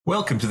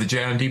Welcome to the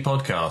JMD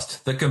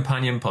podcast, the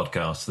companion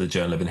podcast to the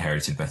Journal of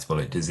Inherited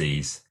Metabolic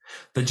Disease.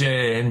 The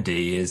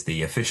JMD is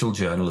the official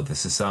journal of the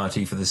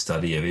Society for the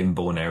Study of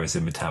Inborn Errors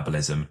in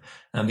Metabolism,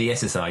 and the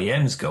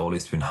SSIEM's goal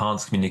is to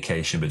enhance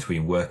communication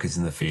between workers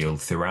in the field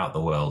throughout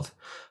the world,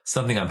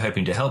 something I'm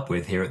hoping to help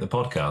with here at the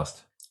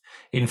podcast.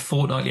 In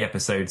fortnightly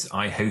episodes,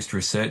 I host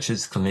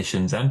researchers,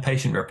 clinicians, and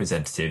patient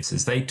representatives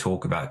as they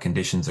talk about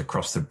conditions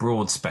across the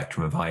broad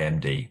spectrum of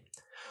IMD.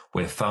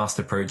 We're fast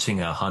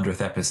approaching our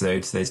 100th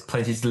episode, so there's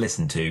plenty to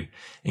listen to,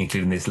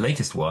 including this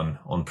latest one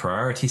on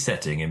priority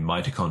setting in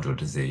mitochondrial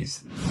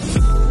disease.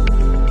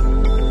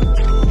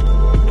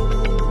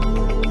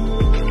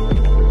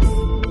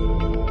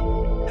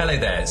 Hello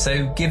there.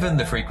 So given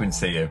the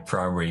frequency of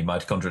primary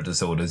mitochondrial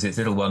disorders, it's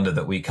little wonder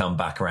that we come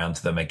back around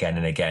to them again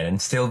and again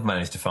and still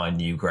manage to find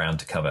new ground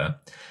to cover.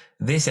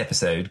 This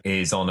episode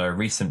is on a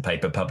recent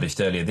paper published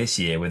earlier this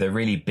year with a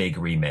really big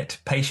remit: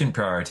 patient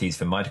priorities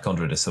for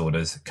mitochondrial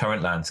disorders,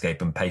 current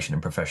landscape and patient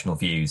and professional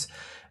views.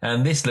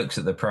 And this looks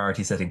at the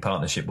priority setting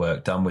partnership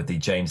work done with the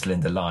James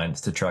Lind Alliance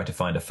to try to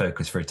find a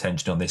focus for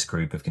attention on this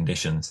group of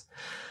conditions.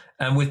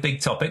 And with big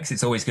topics,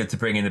 it's always good to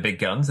bring in the big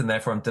guns, and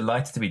therefore I'm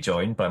delighted to be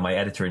joined by my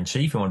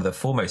editor-in-chief and one of the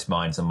foremost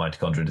minds on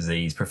mitochondrial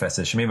disease,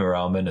 Professor Shamima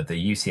Rahman of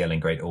the UCL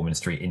and Great Ormond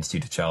Street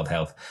Institute of Child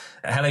Health.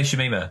 Hello,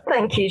 Shamima.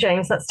 Thank you,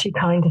 James. That's too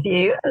kind of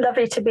you.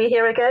 Lovely to be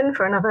here again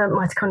for another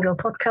mitochondrial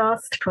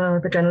podcast for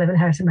the Journal of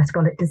Inherited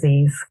Metabolic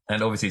Disease.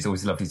 And obviously, it's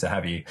always lovely to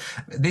have you.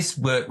 This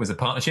work was a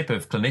partnership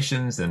of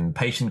clinicians and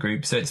patient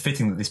groups, so it's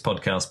fitting that this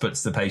podcast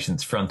puts the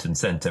patients front and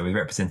centre with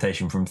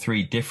representation from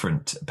 3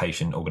 different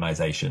patient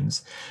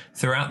organisations.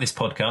 Throughout this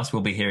podcast,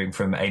 we'll be hearing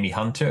from Amy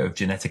Hunter of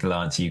Genetic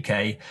Alliance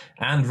UK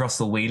and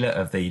Russell Wheeler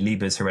of the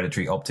Leber's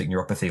Hereditary Optic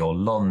Neuropathy, or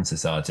LON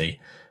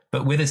Society.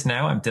 But with us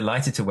now, I'm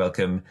delighted to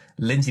welcome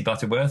Lindsay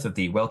Butterworth of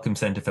the Wellcome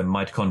Centre for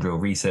Mitochondrial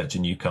Research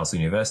at Newcastle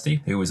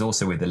University, who was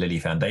also with the Lilly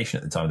Foundation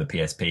at the time of the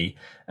PSP,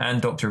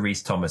 and Dr.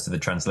 Rhys Thomas of the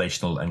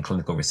Translational and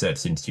Clinical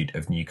Research Institute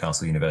of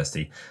Newcastle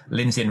University.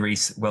 Lindsay and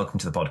Rhys, welcome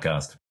to the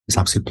podcast. It's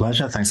an absolute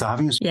pleasure. Thanks for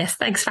having us. Yes,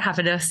 thanks for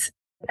having us.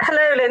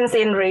 Hello,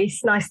 Lindsay and Rhys.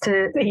 Nice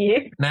to see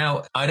you.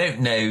 Now, I don't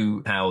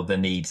know how the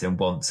needs and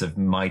wants of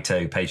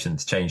mito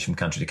patients change from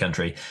country to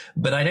country,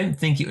 but I don't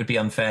think it would be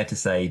unfair to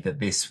say that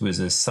this was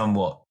a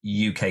somewhat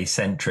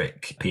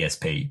UK-centric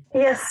PSP.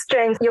 Yes,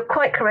 James, you're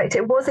quite correct.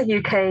 It was a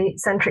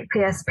UK-centric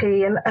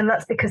PSP, and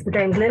that's because the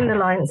James Lind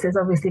Alliance is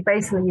obviously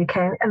based in the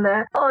UK, and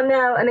there are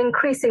now an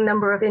increasing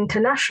number of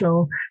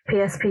international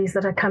PSPs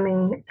that are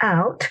coming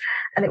out,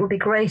 and it would be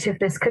great if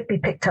this could be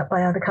picked up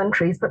by other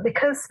countries. But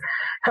because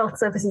health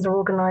services are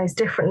organised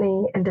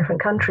differently in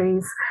different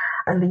countries,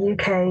 and the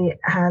UK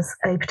has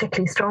a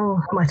particularly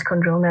strong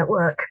mitochondrial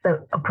network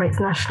that operates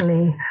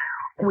nationally,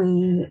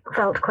 we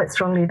felt quite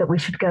strongly that we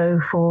should go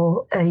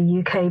for a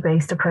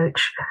UK-based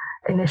approach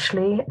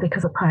initially,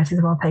 because the priorities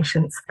of our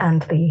patients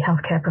and the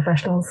healthcare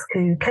professionals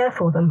who care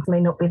for them may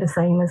not be the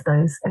same as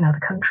those in other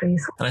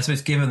countries. And I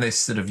suppose given this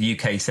sort of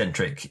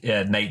UK-centric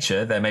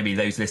nature, there may be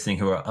those listening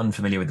who are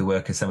unfamiliar with the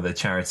work of some of the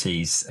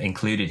charities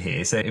included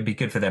here. So it'd be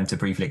good for them to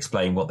briefly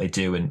explain what they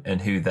do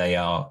and who they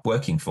are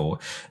working for.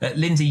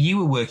 Lindsay, you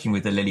were working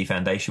with the Lilly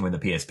Foundation when the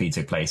PSP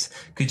took place.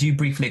 Could you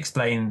briefly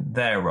explain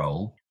their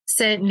role?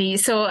 Certainly.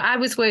 So I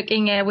was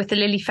working with the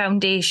Lilly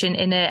Foundation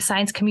in a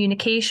science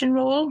communication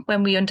role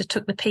when we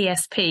undertook the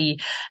PSP.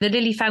 The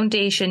Lilly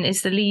Foundation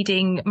is the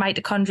leading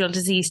mitochondrial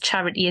disease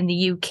charity in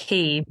the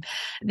UK.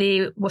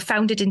 They were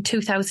founded in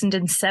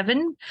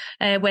 2007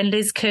 when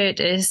Liz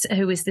Curtis,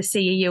 who is the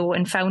CEO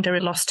and founder,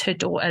 lost her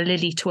daughter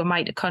Lily to a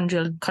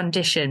mitochondrial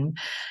condition.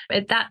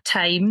 At that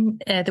time,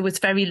 there was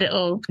very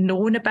little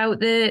known about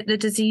the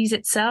disease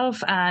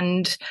itself,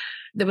 and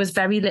there was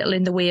very little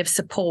in the way of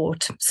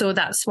support. So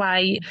that's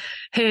why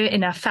her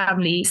and her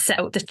family set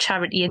out the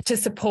charity to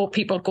support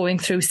people going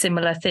through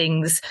similar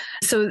things.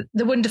 So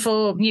the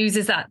wonderful news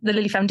is that the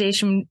Lilly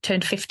Foundation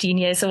turned 15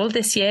 years old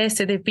this year.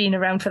 So they've been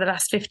around for the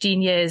last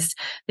 15 years.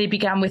 They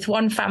began with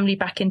one family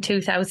back in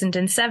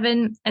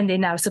 2007, and they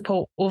now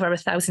support over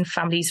 1,000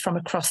 families from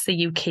across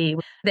the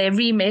UK. Their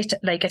remit,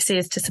 like I say,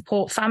 is to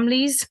support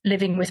families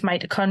living with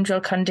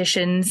mitochondrial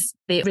conditions.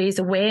 They raise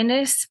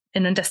awareness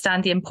and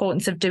understand the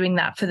importance of doing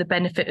that for the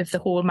benefit of the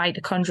whole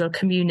mitochondrial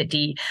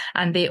community.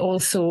 And they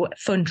also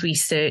fund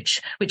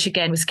research, which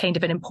again was kind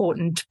of an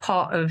important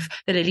part of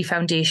the Lilly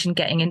Foundation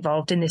getting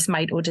involved in this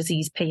mito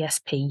disease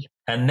PSP.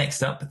 And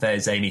next up,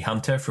 there's Amy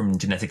Hunter from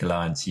Genetic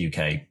Alliance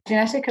UK.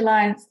 Genetic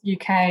Alliance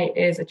UK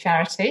is a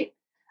charity,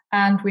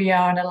 and we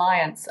are an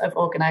alliance of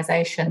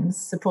organisations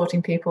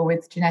supporting people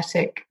with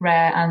genetic,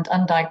 rare and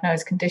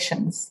undiagnosed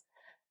conditions.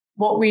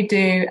 What we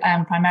do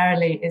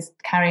primarily is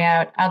carry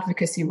out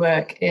advocacy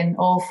work in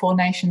all 4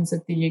 nations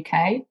of the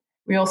UK.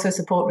 We also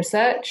support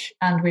research,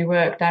 and we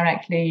work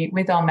directly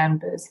with our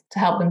members to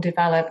help them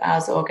develop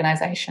as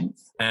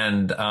organisations.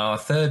 And our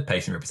third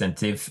patient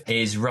representative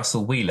is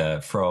Russell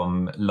Wheeler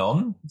from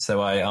LON.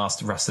 So I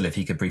asked Russell if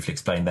he could briefly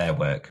explain their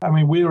work. I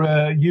mean, we're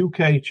a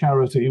UK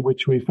charity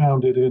which we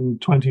founded in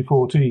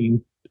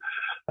 2014.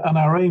 And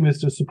our aim is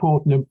to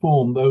support and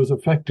inform those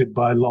affected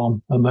by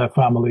LON and their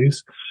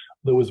families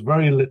There was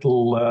very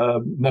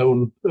little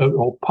known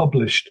or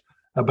published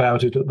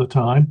about it at the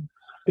time.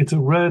 It's a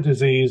rare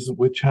disease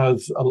which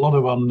has a lot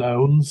of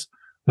unknowns,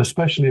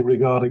 especially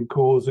regarding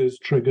causes,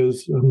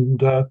 triggers,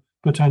 and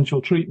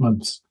potential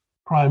treatments,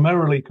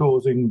 primarily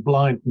causing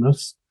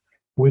blindness,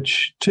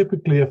 which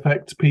typically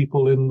affects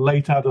people in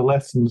late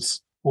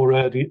adolescence or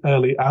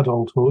early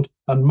adulthood,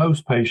 and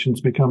most patients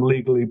become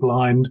legally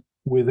blind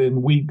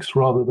within weeks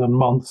rather than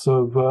months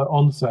of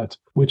onset,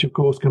 which of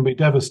course can be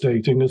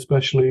devastating,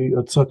 especially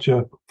at such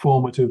a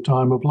formative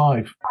time of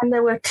life. And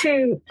there were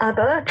two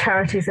other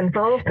charities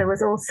involved. There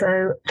was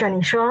also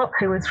Jenny Sharp,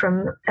 who was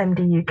from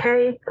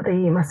MDUK,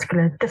 the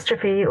Muscular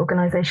Dystrophy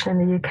organisation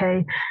in the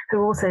UK,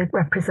 who also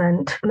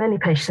represent many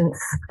patients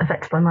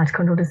affected by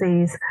mitochondrial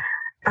disease,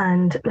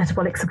 and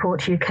Metabolic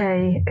Support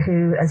UK,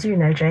 who, as you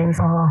know, James,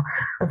 are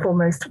the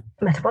foremost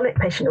metabolic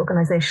patient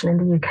organisation in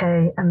the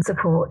UK and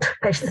support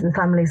patients and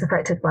families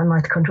affected by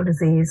mitochondrial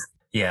disease.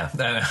 Yeah,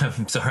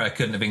 I'm sorry I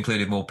couldn't have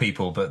included more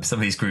people, but some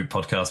of these group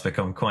podcasts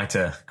become quite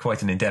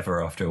an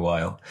endeavour after a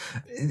while.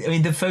 I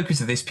mean, the focus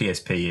of this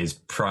PSP is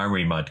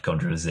primary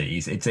mitochondrial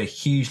disease. It's a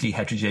hugely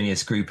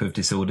heterogeneous group of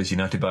disorders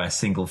united by a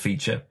single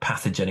feature,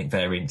 pathogenic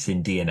variants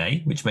in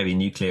DNA, which may be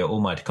nuclear or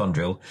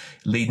mitochondrial,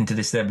 leading to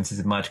disturbances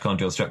of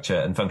mitochondrial structure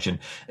and function.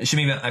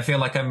 Shamima, I feel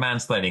like I'm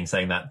mansplaining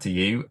saying that to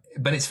you,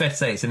 but it's fair to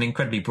say it's an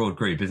incredibly broad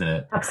group, isn't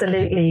it?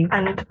 Absolutely.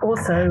 And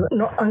also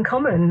not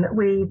uncommon.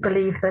 We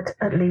believe that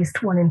at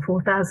least 1 in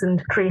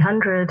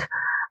 4,300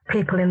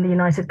 people in the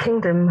United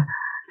Kingdom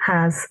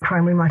has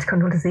primary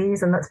mitochondrial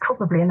disease, and that's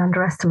probably an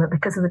underestimate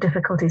because of the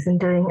difficulties in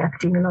doing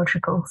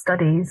epidemiological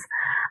studies.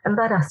 And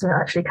that estimate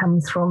actually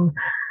comes from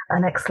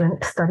an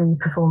excellent study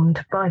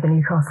performed by the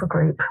Newcastle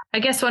Group. I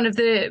guess one of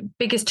the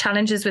biggest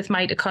challenges with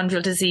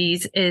mitochondrial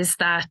disease is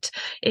that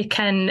it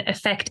can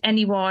affect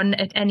anyone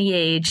at any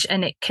age,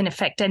 and it can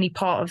affect any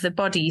part of the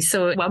body.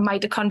 So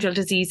mitochondrial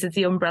disease is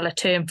the umbrella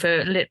term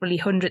for literally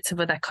hundreds of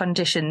other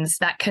conditions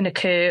that can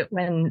occur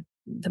when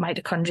the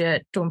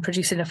mitochondria don't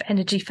produce enough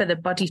energy for the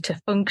body to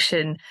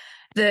function.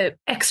 The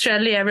extra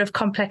layer of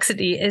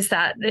complexity is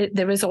that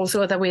there is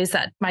also other ways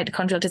that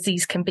mitochondrial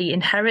disease can be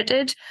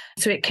inherited.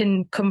 So it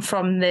can come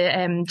from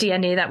the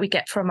DNA that we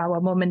get from our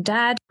mum and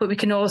dad, but we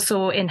can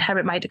also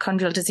inherit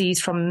mitochondrial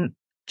disease from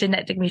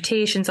genetic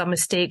mutations or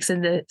mistakes in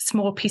the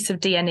small piece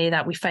of DNA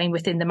that we find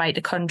within the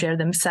mitochondria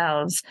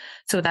themselves.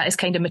 So that is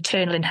kind of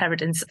maternal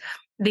inheritance.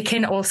 They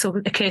can also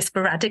occur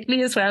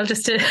sporadically as well,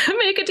 just to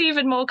make it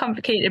even more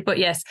complicated. But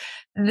yes,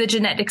 the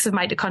genetics of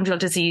mitochondrial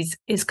disease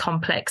is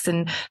complex,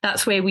 and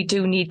that's where we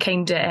do need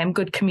kind of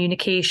good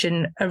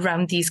communication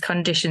around these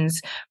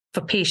conditions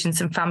for patients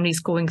and families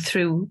going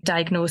through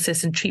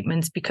diagnosis and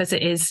treatments, because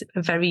it is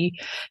a very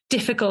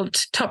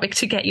difficult topic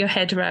to get your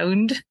head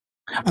around.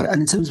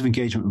 And in terms of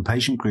engagement with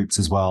patient groups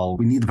as well,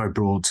 we need a very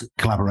broad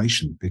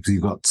collaboration, because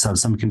you've got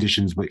some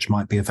conditions which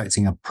might be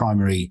affecting a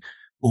primary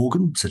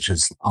organ, such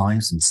as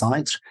eyes and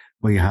sight,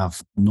 where you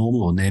have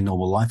normal or near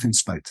normal life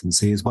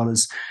expectancy, as well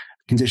as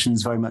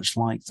conditions very much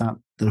like that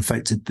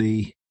affected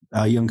the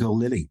young girl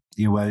Lily,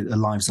 where their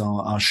lives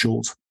are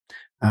short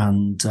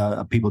and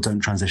people don't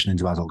transition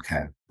into adult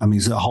care. I mean,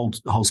 it's a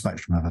whole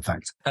spectrum of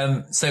effect.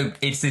 So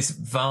it's this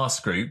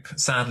vast group,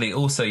 sadly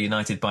also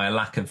united by a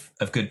lack of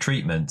good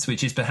treatments,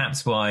 which is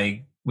perhaps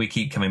why we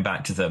keep coming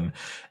back to them.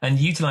 And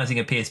utilising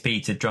a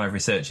PSP to drive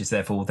research is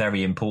therefore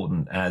very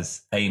important,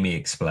 as Amy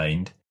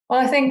explained. Well,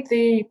 I think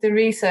the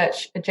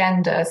research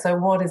agenda, so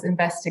what is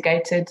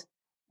investigated,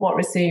 what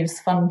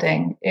receives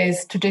funding,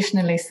 is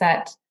traditionally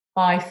set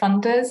by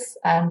funders,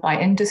 by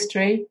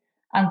industry,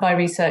 and by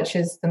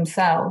researchers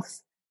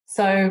themselves.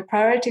 So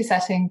priority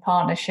setting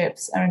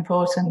partnerships are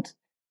important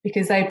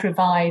because they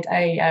provide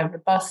a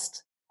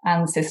robust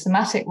and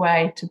systematic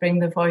way to bring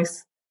the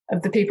voice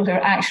of the people who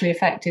are actually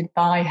affected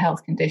by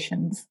health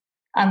conditions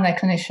and their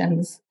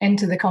clinicians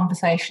into the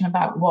conversation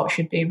about what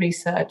should be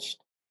researched.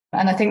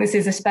 And I think this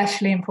is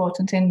especially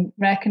important in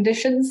rare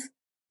conditions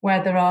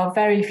where there are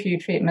very few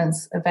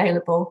treatments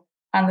available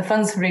and the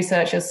funds for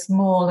research are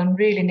small and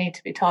really need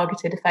to be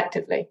targeted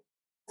effectively.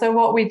 So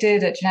what we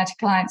did at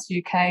Genetic Alliance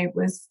UK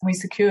was we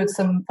secured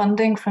some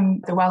funding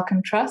from the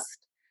Wellcome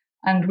Trust.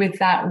 And with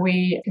that,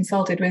 we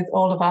consulted with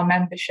all of our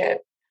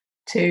membership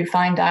to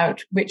find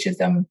out which of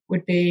them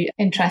would be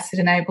interested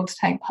and able to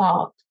take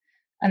part.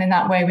 And in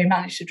that way, we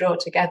managed to draw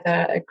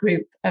together a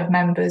group of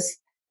members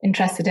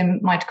interested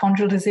in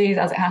mitochondrial disease,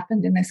 as it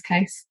happened in this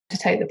case, to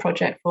take the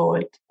project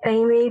forward.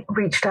 Amy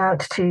reached out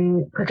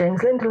to the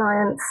James Lind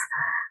Alliance,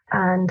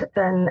 and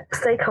then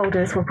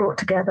stakeholders were brought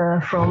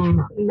together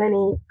from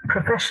many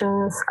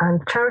professions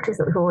and charities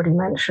that we've already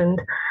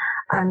mentioned.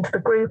 And the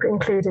group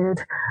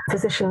included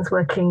physicians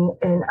working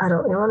in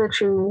adult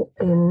neurology,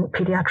 in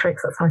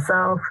pediatrics, that's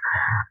myself,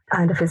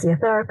 and a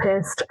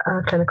physiotherapist,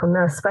 a clinical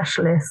nurse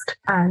specialist,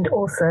 and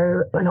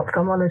also an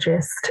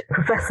ophthalmologist,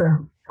 Professor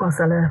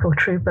Marcella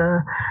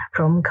Fortruba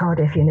from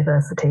Cardiff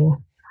University.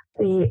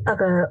 The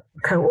other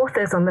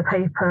co-authors on the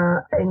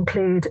paper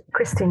include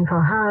Christine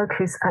Farhaug,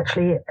 who's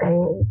actually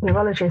a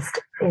neurologist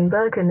in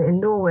Bergen in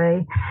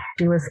Norway.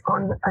 She was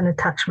on an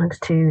attachment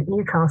to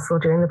Newcastle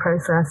during the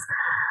process.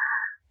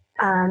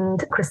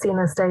 and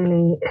Christina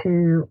Staley,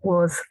 who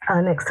was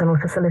an external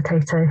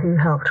facilitator who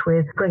helped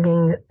with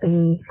bringing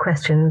the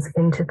questions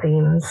into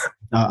themes.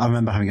 I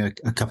remember having a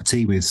cup of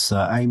tea with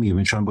Amy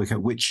and trying to work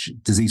out which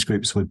disease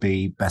groups would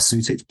be best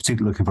suited,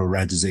 particularly looking for a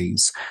rare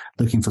disease,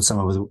 looking for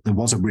somewhere where there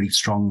was a really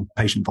strong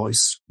patient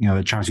voice,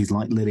 charities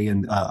like Lilly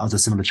and other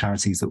similar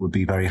charities that would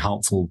be very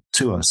helpful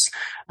to us,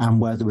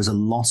 and where there was a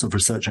lot of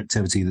research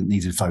activity that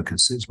needed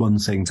focus. It's one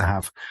thing to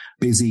have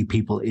busy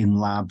people in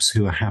labs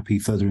who are happy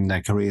furthering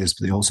their careers,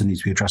 but they also need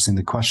to be addressing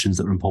the questions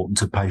that are important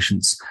to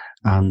patients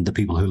and the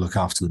people who look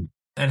after them.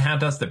 And how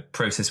does the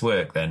process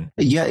work then?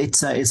 Yeah,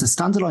 it's a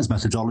standardized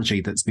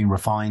methodology that's been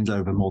refined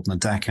over more than a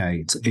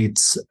decade.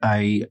 It's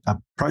a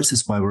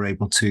process where we're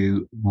able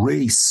to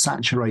really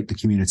saturate the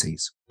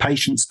communities,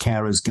 patients,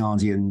 carers,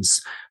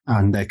 guardians,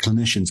 and their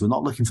clinicians. We're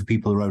not looking for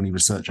people who are only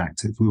research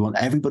active. We want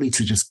everybody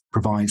to just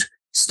provide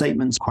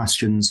statements,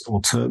 questions, or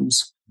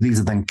terms. These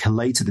are then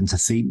collated into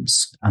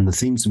themes, and the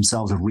themes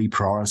themselves are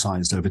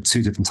reprioritized over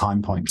 2 different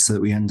time points so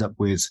that we end up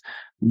with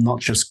not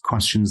just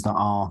questions that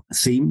are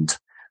themed,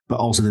 but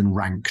also then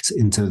ranked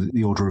into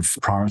the order of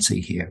priority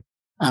here.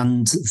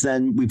 And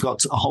then we've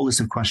got a whole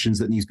list of questions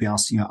that need to be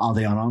asked, are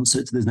they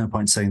unanswered? There's no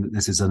point saying that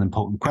this is an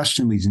important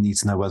question. We need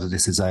to know whether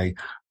this is a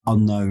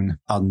unknown,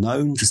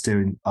 to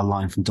steer a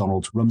line from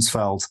Donald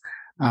Rumsfeld.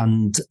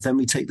 And then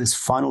we take this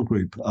final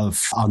group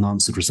of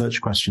unanswered research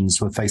questions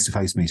to a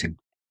face-to-face meeting.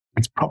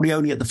 It's probably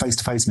only at the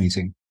face-to-face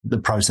meeting the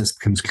process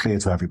becomes clear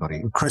to everybody.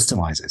 It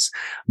crystallizes.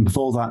 And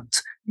before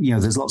that,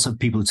 there's lots of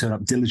people who turn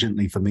up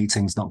diligently for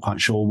meetings, not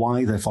quite sure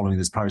why they're following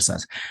this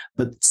process.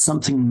 But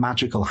something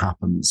magical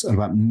happens at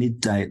about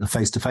midday at the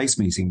face-to-face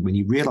meeting when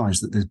you realize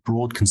that there's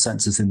broad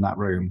consensus in that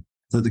room,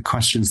 that the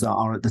questions that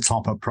are at the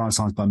top are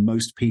prioritized by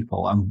most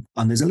people.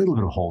 And there's a little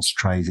bit of horse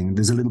trading.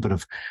 There's a little bit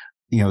of,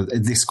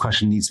 this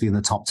question needs to be in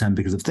the top 10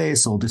 because of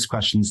this, or this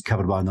question's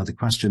covered by another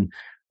question.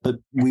 But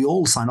we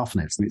all sign off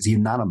on it. It's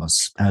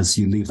unanimous as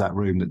you leave that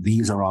room that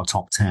these are our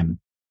top 10.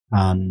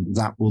 And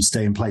that will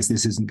stay in place.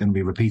 This isn't going to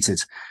be repeated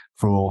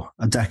for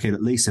a decade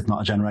at least, if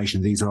not a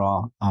generation. These are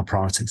our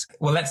priorities.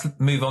 Well, let's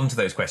move on to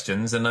those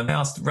questions. And I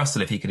asked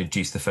Russell if he could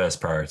introduce the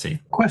first priority.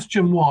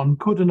 Question 1,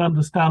 could an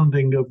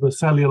understanding of the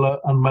cellular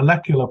and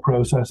molecular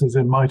processes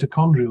in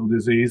mitochondrial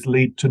disease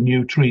lead to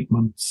new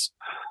treatments?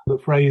 The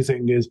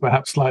phrasing is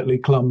perhaps slightly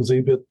clumsy,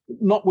 but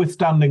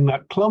notwithstanding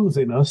that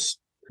clumsiness,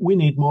 we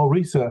need more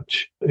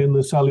research in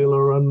the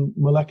cellular and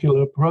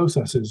molecular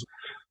processes.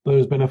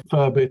 There's been a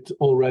fair bit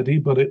already,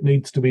 but it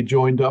needs to be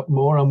joined up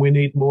more, and we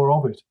need more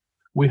of it.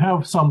 We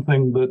have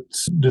something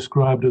that's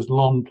described as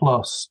LON+,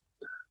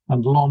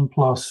 and LON+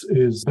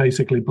 is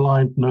basically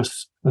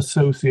blindness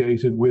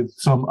associated with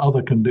some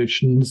other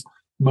conditions,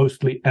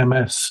 mostly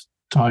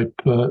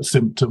MS-type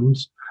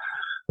symptoms.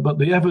 But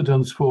the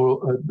evidence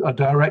for a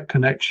direct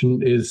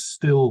connection is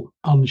still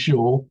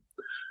unsure.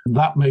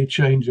 That may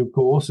change, of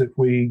course, if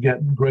we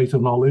get greater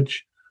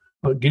knowledge.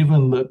 But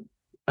given that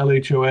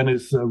LHON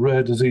is a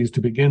rare disease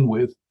to begin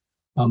with,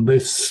 and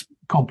this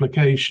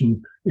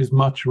complication is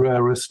much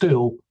rarer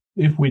still,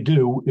 if we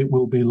do, it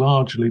will be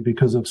largely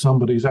because of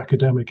somebody's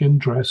academic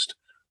interest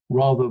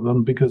rather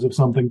than because of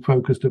something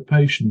focused at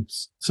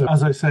patients. So,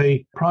 as I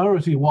say,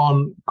 priority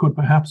 1 could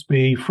perhaps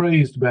be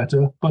phrased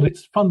better, but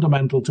it's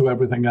fundamental to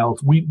everything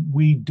else.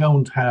 We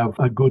don't have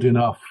a good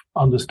enough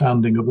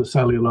understanding of the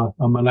cellular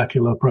and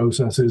molecular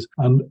processes,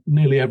 and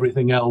nearly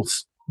everything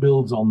else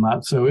builds on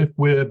that. So if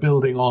we're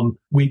building on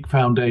weak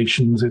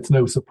foundations, it's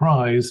no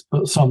surprise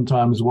that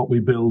sometimes what we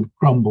build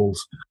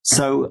crumbles.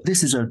 So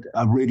this is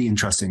a really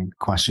interesting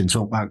question.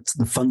 Talk about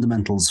the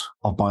fundamentals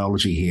of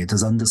biology here.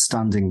 Does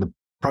understanding the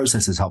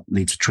processes help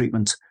lead to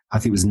treatment? I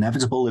think it was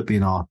inevitable it'd be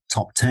in our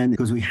top 10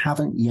 because we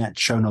haven't yet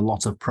shown a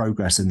lot of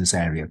progress in this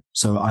area.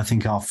 So I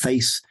think our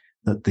faith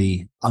that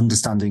the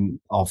understanding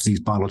of these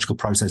biological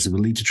processes will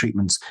lead to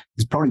treatments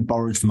is probably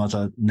borrowed from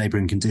other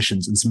neighboring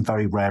conditions and some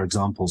very rare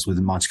examples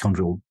within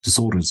mitochondrial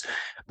disorders.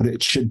 But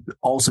it should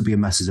also be a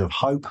message of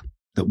hope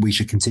that we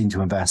should continue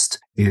to invest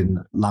in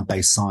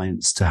lab-based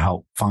science to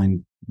help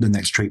find the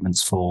next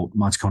treatments for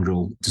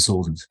mitochondrial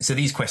disorders. So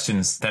these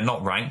questions, they're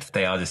not ranked,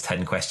 they are just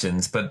 10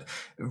 questions. But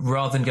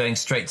rather than going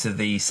straight to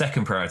the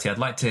second priority, I'd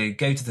like to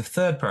go to the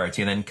third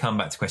priority and then come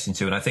back to question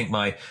 2. And I think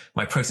my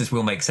process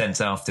will make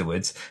sense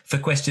afterwards. For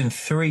question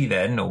 3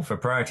 then, or for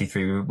priority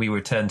 3, we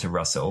return to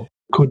Russell.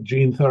 Could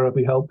gene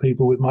therapy help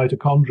people with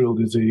mitochondrial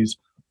disease?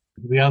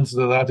 The answer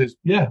to that is,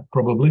 yeah,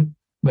 probably,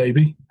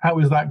 maybe. How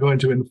is that going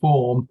to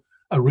inform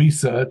a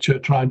researcher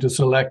trying to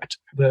select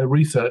their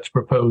research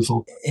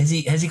proposal? Has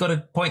he got a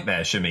point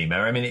there, Shamima?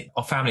 I mean,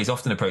 our families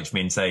often approach me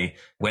and say,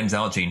 when's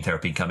our gene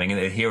therapy coming? And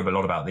they hear a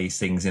lot about these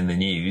things in the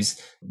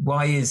news.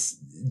 Why is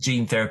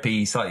gene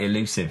therapy slightly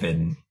elusive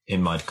in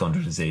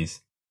mitochondrial disease?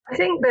 I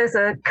think there's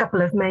a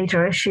couple of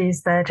major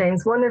issues there,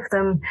 James. One of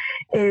them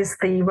is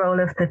the role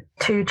of the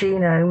 2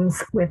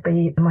 genomes, with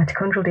the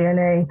mitochondrial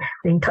DNA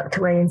being tucked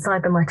away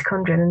inside the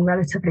mitochondrion and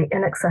relatively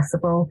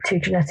inaccessible to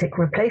genetic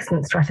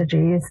replacement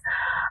strategies,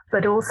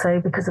 but also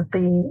because of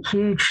the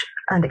huge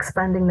and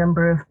expanding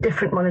number of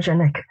different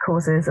monogenic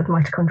causes of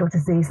mitochondrial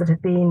disease that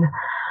have been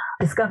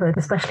discovered,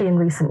 especially in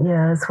recent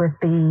years with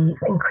the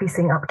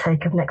increasing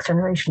uptake of next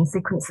generation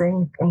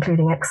sequencing,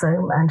 including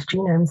exome and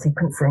genome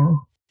sequencing.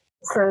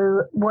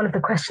 So one of the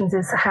questions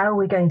is, how are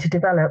we going to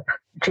develop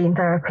gene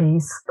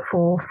therapies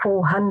for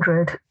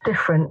 400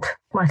 different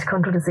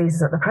mitochondrial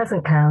diseases at the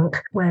present count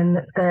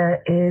when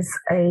there is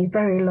a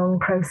very long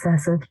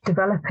process of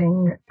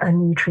developing a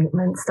new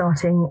treatment,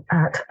 starting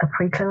at a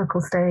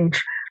preclinical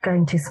stage,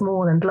 going to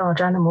small and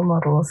large animal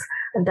models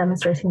and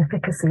demonstrating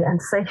efficacy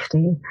and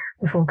safety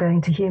before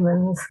going to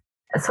humans.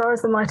 As far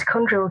as the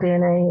mitochondrial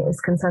DNA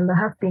is concerned, there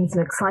have been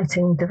some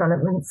exciting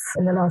developments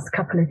in the last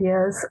couple of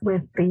years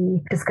with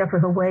the discovery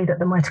of a way that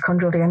the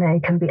mitochondrial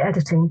DNA can be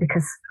editing,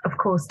 because, of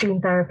course,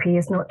 gene therapy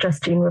is not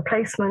just gene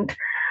replacement.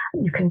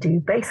 You can do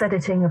base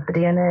editing of the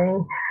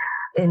DNA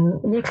in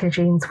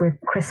nucleogenes with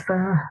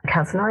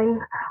CRISPR-Cas9,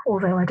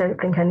 although I don't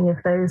think any of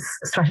those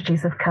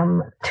strategies have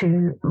come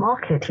to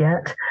market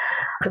yet.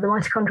 For the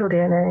mitochondrial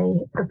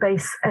DNA, the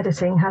base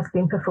editing has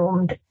been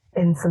performed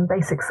in some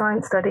basic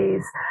science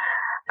studies,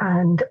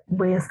 and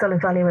we are still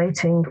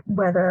evaluating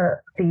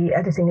whether the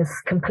editing is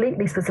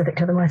completely specific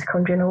to the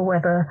mitochondrion or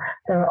whether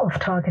there are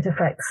off-target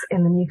effects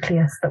in the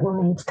nucleus that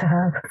will need to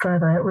have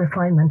further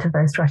refinement of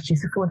those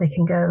strategies before they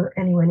can go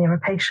anywhere near a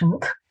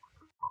patient.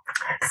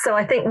 So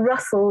I think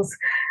Russell's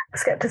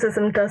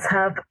skepticism does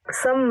have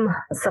some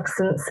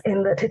substance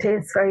in that it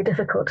is very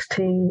difficult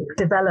to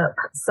develop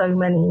so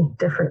many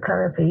different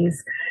therapies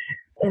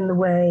in the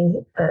way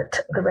that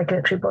the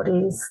regulatory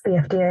bodies, the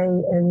FDA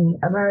in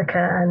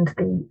America and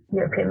the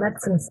European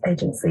Medicines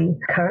Agency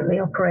currently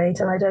operate.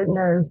 And I don't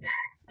know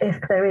if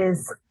there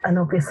is an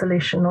obvious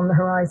solution on the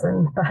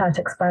horizon for how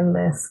to expand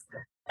this.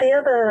 The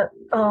other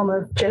arm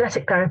of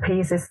genetic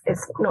therapies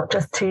is not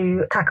just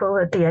to tackle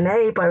the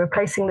DNA by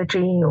replacing the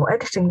gene or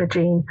editing the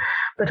gene,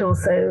 but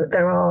also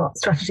there are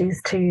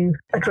strategies to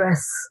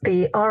address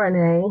the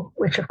RNA,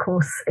 which of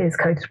course is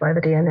coded by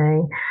the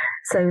DNA.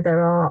 So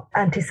there are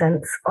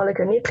antisense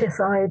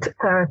oligonucleotide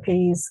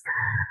therapies,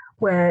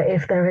 where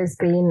if there has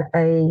been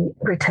a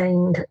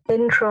retained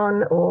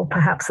intron or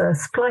perhaps a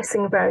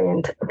splicing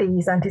variant,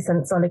 these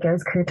antisense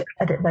oligos could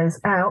edit those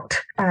out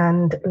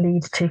and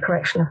lead to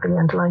correction of the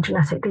underlying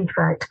genetic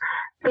defect.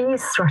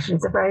 These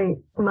strategies are very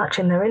much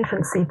in their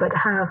infancy, but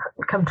have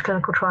come to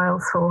clinical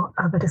trials for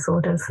other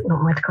disorders,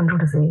 not mitochondrial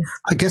disease.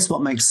 I guess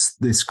what makes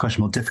this question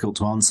more difficult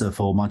to answer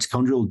for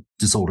mitochondrial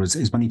disorders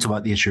is when you talk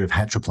about the issue of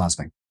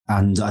heteroplasmy.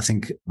 And I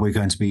think we're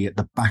going to be at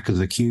the back of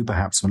the queue,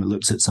 perhaps, when it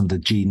looks at some of the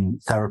gene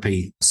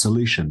therapy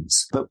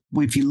solutions. But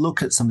if you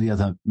look at some of the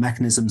other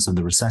mechanisms of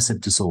the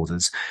recessive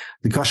disorders,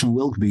 the question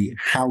will be,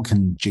 how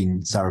can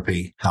gene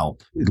therapy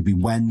help? It'll be,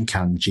 when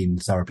can gene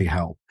therapy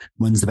help?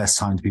 When's the best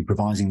time to be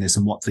providing this,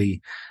 and what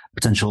the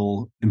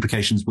potential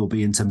implications will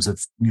be in terms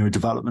of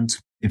neurodevelopment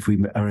if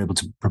we are able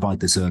to provide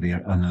this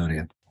earlier and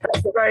earlier?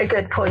 That's a very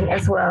good point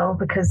as well,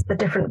 because the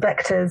different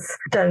vectors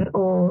don't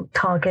all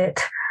target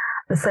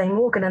the same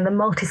organ, and the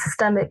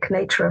multisystemic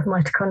nature of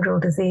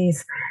mitochondrial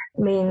disease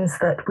means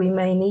that we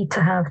may need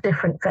to have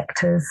different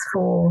vectors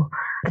for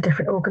the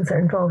different organs that are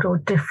involved, or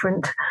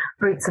different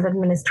routes of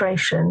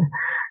administration.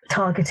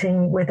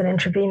 Targeting with an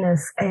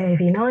intravenous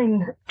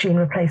AAV9 gene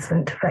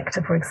replacement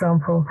vector, for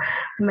example,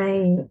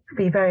 may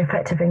be very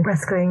effective in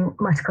rescuing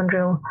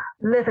mitochondrial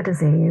liver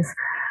disease,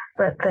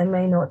 but there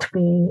may not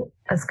be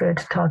as good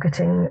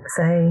targeting,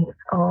 say,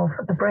 of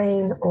the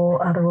brain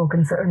or other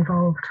organs that are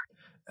involved.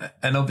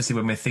 And obviously,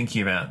 when we're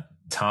thinking about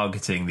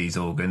targeting these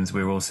organs,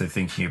 we're also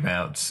thinking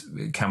about,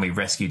 can we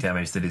rescue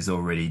damage that is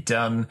already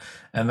done?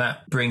 And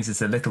that brings us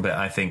a little bit,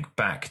 I think,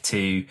 back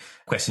to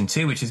question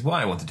 2, which is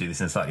why I want to do this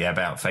in a slightly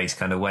about-face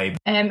kind of way.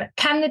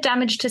 Can the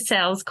damage to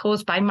cells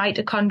caused by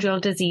mitochondrial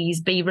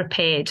disease be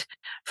repaired?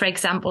 For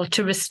example,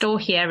 to restore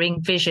hearing,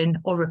 vision,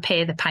 or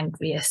repair the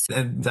pancreas?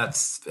 And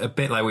that's a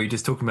bit like what you were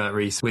just talking about,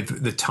 Reese,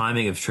 with the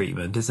timing of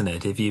treatment, isn't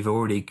it? If you've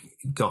already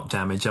got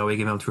damage, are we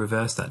going to be able to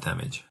reverse that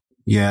damage?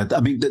 Yeah, I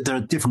mean, there are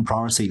different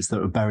priorities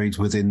that are buried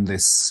within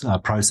this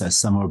process.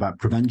 Some are about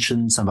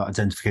prevention, some about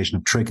identification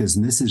of triggers.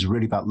 And this is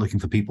really about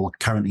looking for people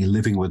currently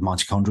living with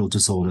mitochondrial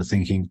disorder,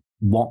 thinking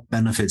what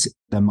benefits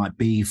there might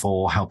be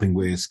for helping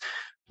with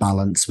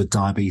balance, with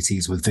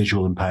diabetes, with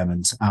visual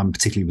impairment, and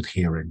particularly with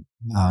hearing.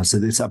 So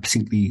this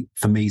particularly,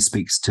 for me,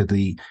 speaks to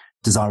the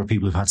desire of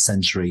people who've had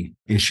sensory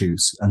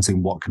issues and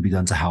seeing what can be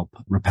done to help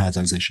repair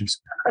those issues.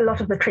 A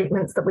lot of the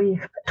treatments that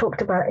we've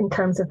talked about in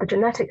terms of the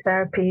genetic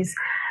therapies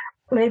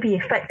may be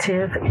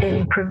effective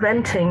in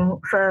preventing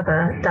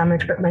further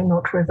damage, but may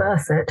not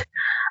reverse it.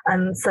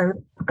 And so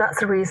that's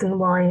the reason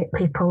why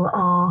people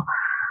are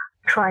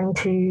trying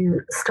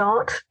to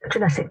start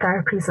genetic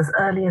therapies as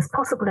early as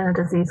possible in a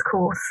disease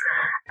course.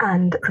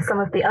 And for some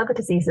of the other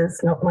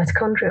diseases, not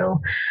mitochondrial,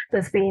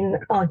 there's been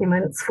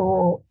arguments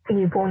for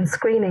newborn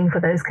screening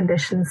for those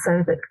conditions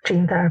so that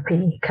gene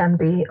therapy can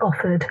be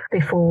offered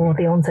before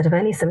the onset of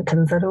any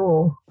symptoms at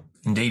all.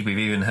 Indeed, we've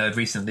even heard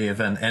recently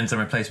of an enzyme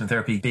replacement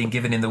therapy being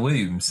given in the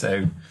womb,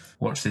 so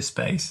watch this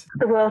space.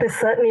 The world is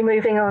certainly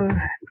moving on.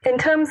 In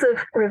terms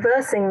of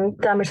reversing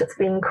damage that's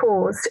being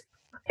caused,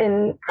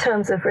 in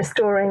terms of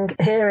restoring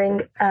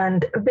hearing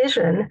and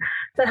vision,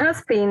 there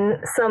has been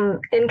some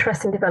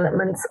interesting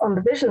developments on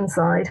the vision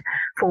side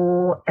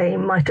for a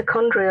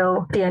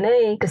mitochondrial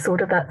DNA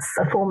disorder that's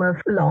a form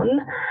of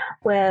LON,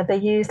 where they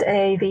used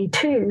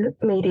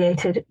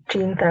AAV2-mediated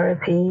gene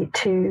therapy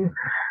to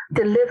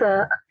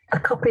deliver a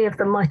copy of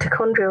the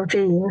mitochondrial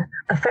gene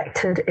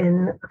affected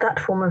in that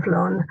form of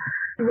LON,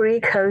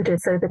 recoded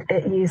so that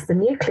it used the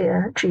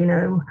nuclear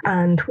genome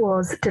and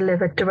was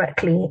delivered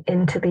directly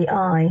into the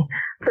eye.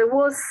 There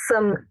was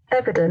some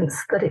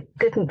evidence that it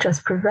didn't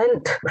just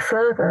prevent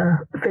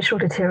further visual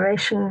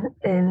deterioration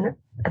in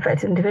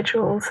affected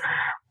individuals,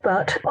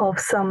 but of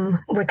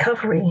some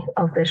recovery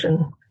of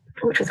vision,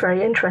 which was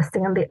very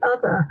interesting. And the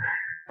other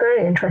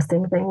very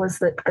interesting thing was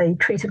that they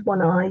treated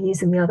one eye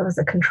using the other as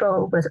a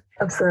control, but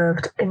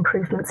observed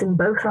improvements in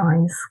both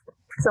eyes.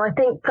 So I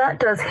think that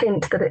does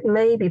hint that it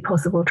may be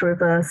possible to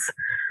reverse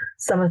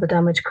some of the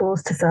damage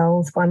caused to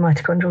cells by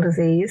mitochondrial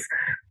disease.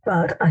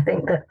 But I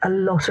think that a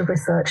lot of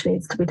research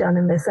needs to be done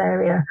in this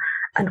area.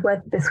 And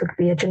whether this would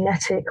be a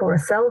genetic or a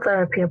cell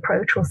therapy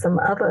approach or some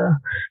other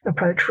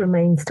approach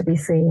remains to be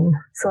seen.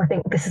 So I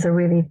think this is a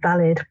really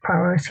valid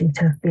priority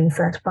to have been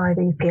set by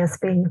the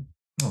PSP.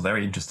 Oh,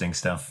 very interesting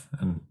stuff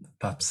and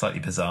perhaps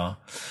slightly bizarre.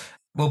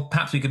 Well,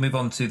 perhaps we could move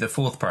on to the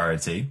fourth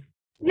priority.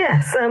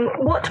 Yes.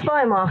 What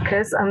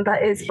biomarkers,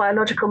 that is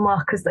biological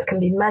markers that can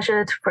be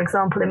measured, for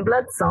example, in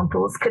blood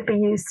samples, could be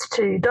used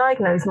to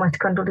diagnose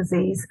mitochondrial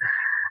disease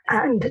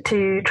and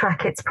to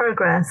track its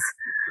progress?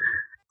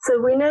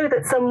 So we know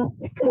that some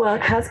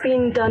work has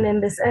been done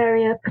in this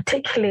area,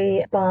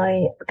 particularly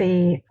by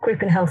the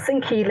group in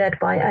Helsinki led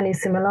by Anu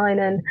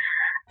Simalainen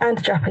and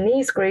a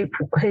Japanese group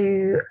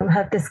who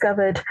have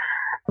discovered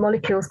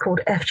molecules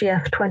called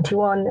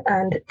FGF21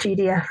 and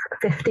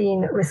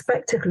GDF15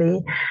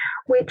 respectively,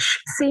 which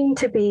seem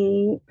to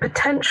be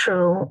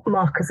potential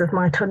markers of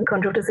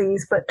mitochondrial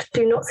disease, but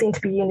do not seem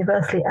to be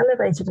universally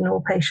elevated in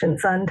all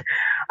patients. And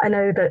I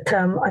know that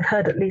I've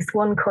heard at least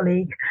one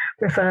colleague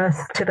refer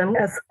to them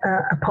as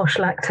a posh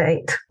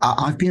lactate.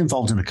 I've been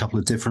involved in a couple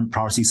of different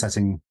priority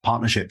setting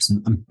partnerships,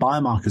 and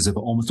biomarkers have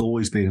almost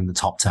always been in the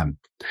top 10.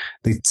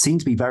 They seem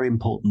to be very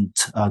important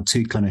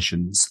to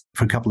clinicians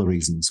for a couple of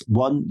reasons.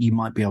 One, you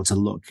might be able to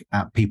look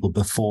at people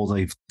before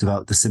they've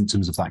developed the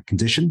symptoms of that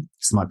condition.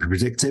 So they might be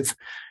predictive.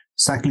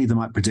 Secondly, they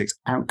might predict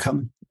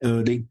outcome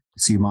early.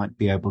 So you might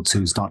be able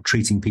to start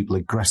treating people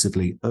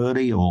aggressively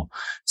early or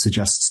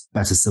suggest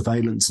better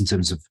surveillance in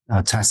terms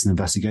of tests and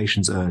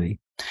investigations early.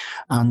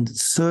 And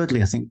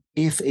thirdly, I think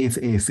if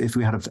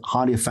we had a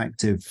highly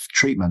effective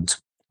treatment,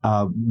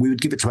 we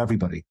would give it to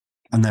everybody.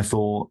 And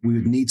therefore, we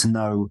would need to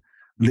know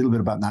a little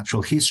bit about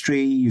natural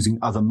history, using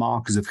other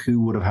markers of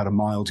who would have had a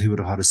mild, who would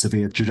have had a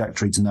severe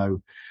trajectory to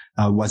know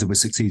whether we're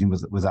succeeding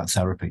with that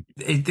therapy.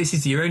 This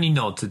is your only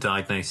nod to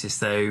diagnosis,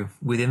 though,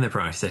 within the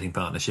priority setting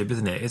partnership,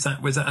 isn't it?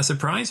 Was that a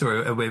surprise,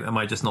 or am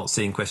I just not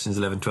seeing questions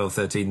 11, 12,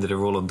 13 that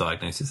are all on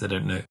diagnosis? I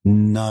don't know.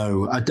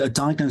 No, a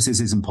diagnosis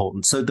is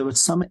important. So there were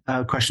some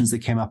questions that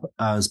came up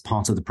as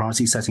part of the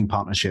priority setting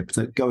partnership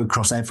that go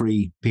across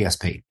every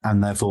PSP.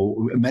 And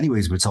therefore, in many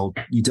ways, we're told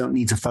you don't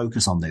need to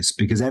focus on this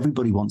because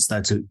everybody wants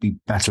there to be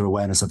better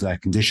awareness of their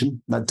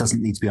condition. That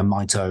doesn't need to be a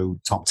mito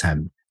top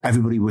 10.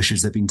 Everybody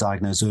wishes they'd been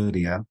diagnosed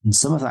earlier. And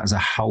some of that is a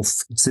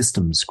health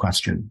systems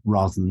question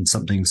rather than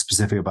something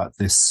specific about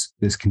this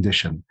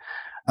condition.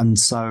 And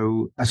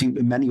so I think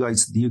in many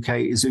ways, the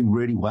UK is doing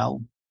really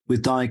well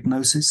with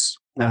diagnosis.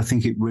 I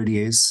think it really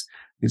is.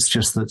 It's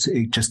just that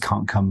it just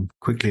can't come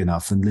quickly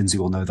enough. And Lindsay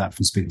will know that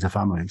from speaking to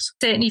families.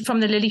 Certainly from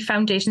the Lilly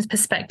Foundation's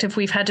perspective,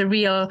 we've had a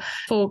real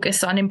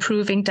focus on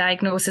improving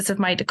diagnosis of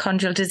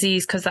mitochondrial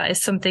disease because that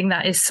is something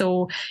that is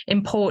so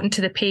important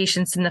to the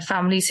patients and the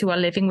families who are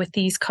living with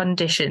these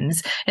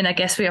conditions. And I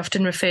guess we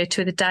often refer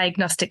to the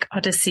diagnostic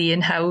odyssey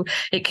and how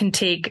it can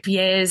take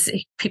years.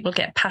 People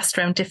get passed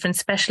around different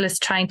specialists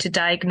trying to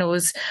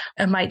diagnose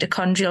a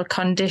mitochondrial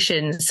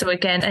condition. So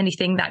again,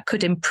 anything that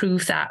could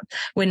improve that,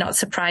 we're not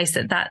surprised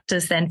that that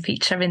does then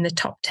feature in the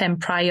top 10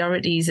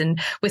 priorities.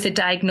 And with a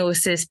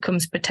diagnosis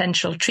comes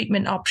potential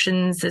treatment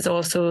options. There's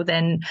also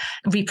then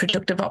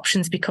reproductive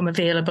options become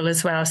available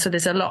as well. So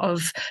there's a lot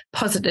of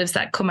positives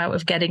that come out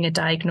of getting a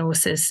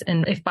diagnosis.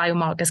 And if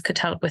biomarkers could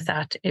help with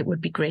that, it would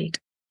be great.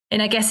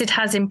 And I guess it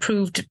has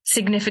improved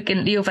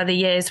significantly over the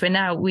years where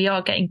now we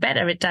are getting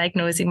better at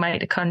diagnosing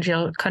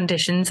mitochondrial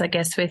conditions, I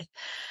guess, with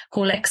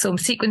whole exome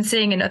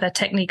sequencing and other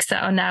techniques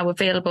that are now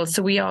available.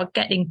 So we are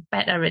getting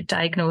better at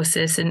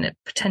diagnosis and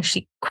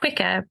potentially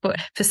quicker. But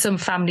for some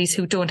families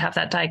who don't have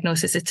that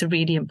diagnosis, it's a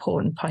really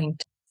important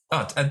point.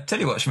 Oh, I tell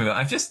you what, Shamima,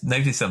 I've just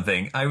noticed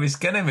something. I was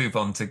going to move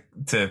on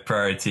to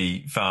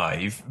priority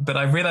 5, but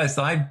I realised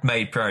I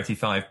made priority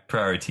 5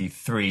 priority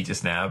 3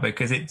 just now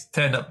because it's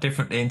turned up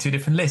differently in 2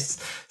 different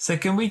lists. So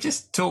can we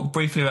just talk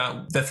briefly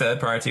about the 3rd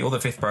priority or the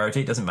 5th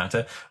priority? It doesn't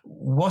matter.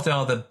 What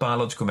are the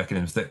biological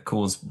mechanisms that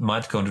cause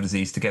mitochondrial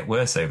disease to get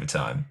worse over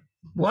time?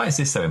 Why is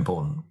this so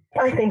important?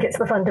 I think it's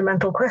the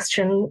fundamental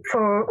question.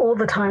 For all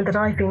the time that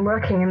I've been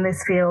working in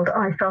this field,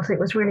 I felt it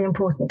was really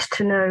important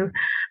to know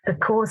the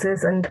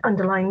causes and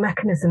underlying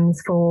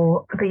mechanisms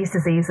for these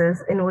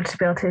diseases in order to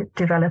be able to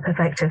develop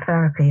effective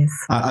therapies.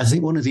 I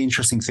think one of the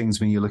interesting things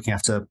when you're looking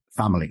after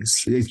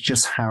families is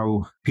just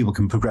how people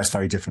can progress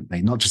very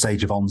differently, not just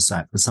age of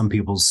onset, but some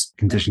people's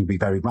condition can be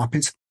very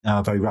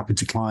rapid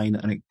decline,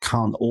 and it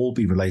can't all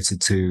be related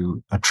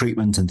to a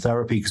treatment and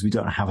therapy because we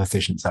don't have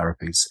efficient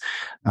therapies.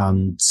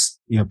 And,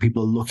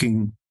 people are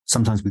looking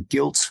sometimes with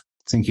guilt,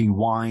 thinking,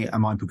 why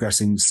am I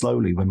progressing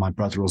slowly when my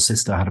brother or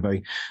sister had a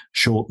very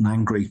short and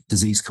angry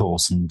disease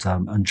course and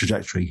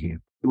trajectory here?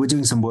 We're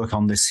doing some work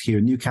on this here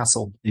in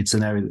Newcastle. It's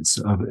an area that's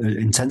of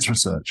intense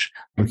research,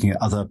 looking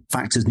at other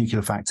factors,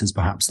 nuclear factors,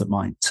 perhaps, that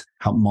might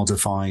help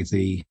modify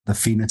the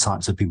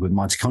phenotypes of people with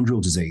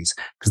mitochondrial disease,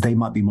 because they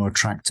might be more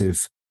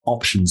attractive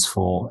options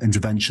for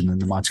intervention than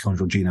the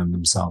mitochondrial genome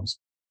themselves.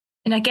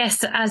 And I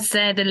guess as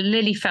the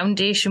Lilly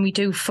Foundation, we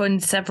do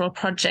fund several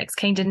projects,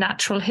 kind of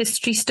natural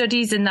history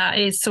studies, and that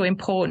is so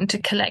important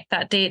to collect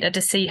that data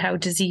to see how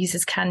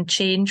diseases can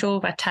change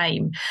over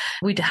time.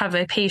 We'd have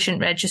a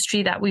patient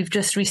registry that we've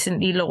just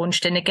recently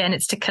launched. And again,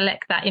 it's to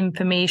collect that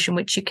information,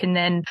 which you can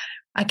then,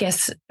 I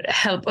guess,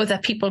 help other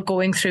people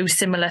going through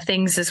similar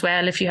things as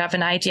well. If you have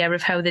an idea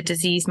of how the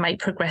disease might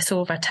progress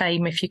over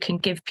time, if you can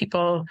give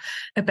people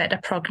a better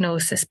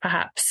prognosis,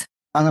 perhaps.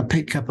 And I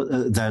pick up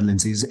there,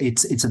 Lindsay,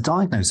 it's a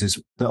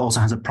diagnosis that also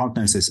has a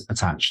prognosis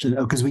attached,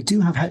 because we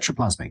do have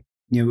heteroplasmy.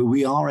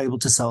 We are able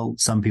to sell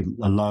some people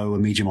a low, a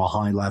medium or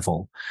high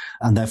level,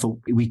 and therefore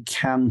we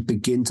can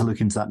begin to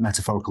look into that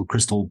metaphorical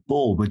crystal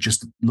ball. We're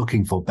just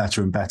looking for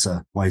better and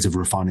better ways of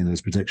refining those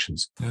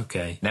predictions.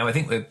 Okay. Now I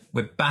think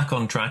we're back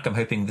on track. I'm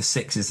hoping the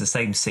 6 is the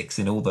same 6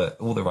 in all the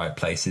right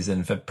places.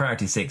 And for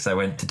priority 6, I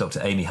went to Dr.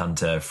 Amy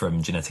Hunter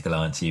from Genetic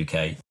Alliance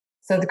UK.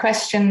 So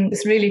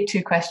it's really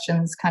 2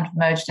 questions kind of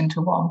merged into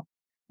one.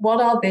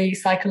 What are the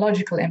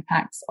psychological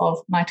impacts of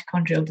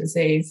mitochondrial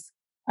disease?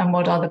 And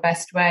what are the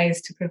best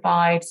ways to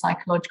provide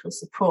psychological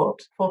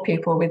support for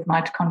people with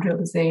mitochondrial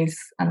disease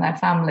and their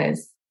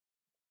families?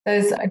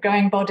 There's a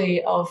growing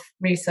body of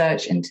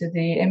research into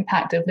the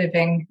impact of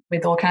living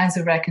with all kinds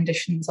of rare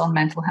conditions on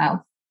mental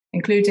health,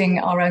 including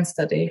our own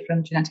study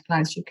from Genetic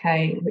Alliance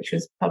UK, which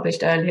was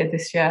published earlier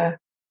this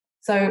year.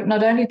 So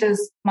not only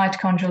does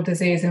mitochondrial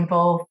disease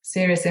involve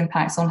serious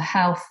impacts on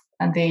health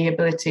and the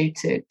ability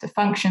to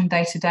function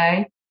day to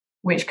day,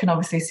 which can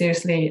obviously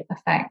seriously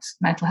affect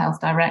mental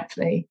health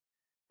directly,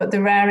 but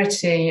the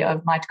rarity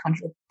of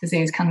mitochondrial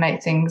disease can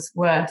make things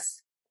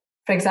worse.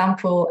 For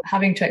example,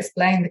 having to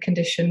explain the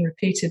condition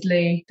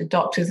repeatedly to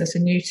doctors that are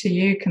new to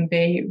you can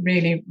be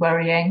really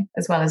worrying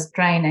as well as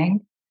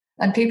draining.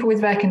 And people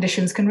with rare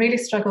conditions can really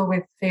struggle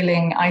with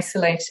feeling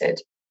isolated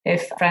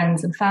if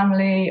friends and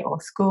family or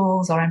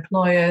schools or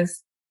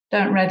employers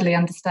don't readily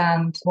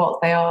understand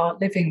what they are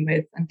living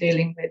with and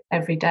dealing with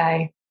every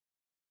day.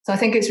 So I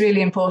think it's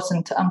really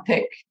important to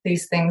unpick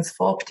these things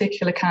for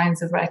particular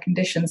kinds of rare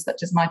conditions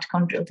such as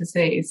mitochondrial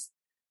disease,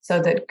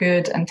 so that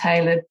good and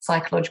tailored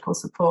psychological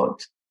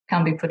support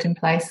can be put in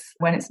place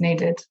when it's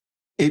needed.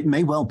 It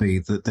may well be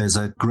that there's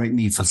a great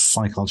need for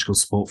psychological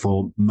support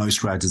for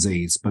most rare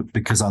disease, but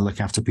because I look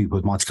after people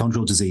with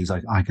mitochondrial disease,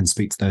 I can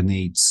speak to their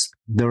needs.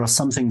 There are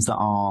some things that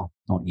are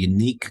not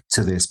unique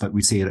to this, but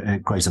we see it at a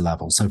greater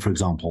level. So, for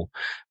example,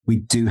 we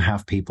do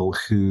have people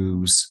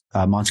whose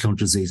mitochondrial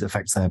disease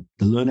affects their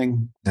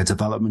learning, their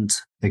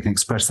development. They can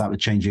express that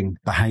with changing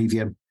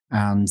behavior,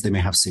 and they may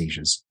have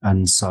seizures.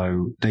 And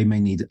so they may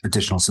need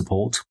additional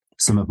support.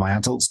 Some of my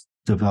adults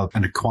develop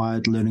an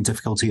acquired learning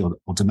difficulty or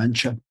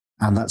dementia.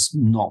 And that's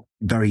not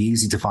very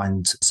easy to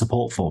find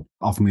support for.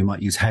 Often we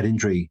might use head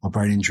injury or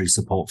brain injury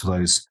support for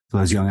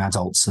those young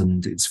adults.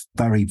 And it's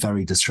very,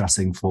 very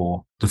distressing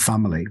for the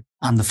family.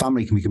 And the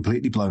family can be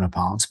completely blown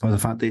apart by the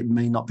fact that it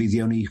may not be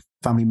the only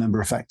family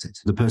member affected.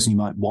 The person you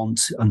might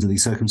want under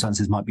these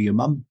circumstances might be your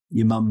mum.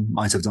 Your mum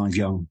might have died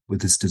young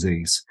with this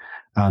disease.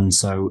 And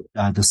so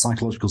the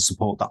psychological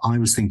support that I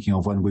was thinking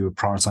of when we were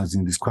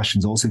prioritizing these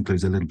questions also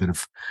includes a little bit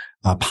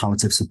of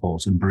palliative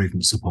support and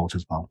bereavement support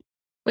as well.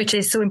 Which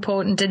is so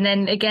important. And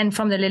then again,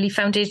 from the Lilly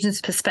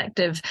Foundation's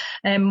perspective,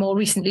 more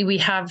recently, we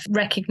have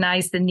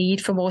recognised the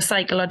need for more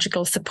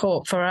psychological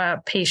support for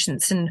our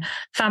patients and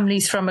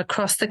families from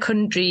across the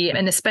country,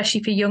 and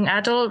especially for young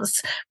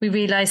adults. We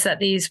realised that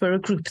these were a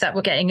group that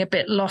were getting a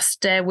bit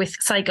lost with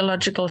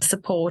psychological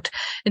support.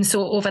 And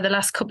so over the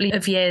last couple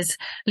of years,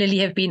 Lilly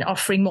have been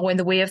offering more in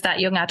the way of that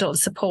young adult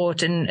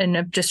support, and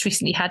have just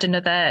recently had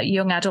another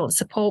young adult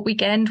support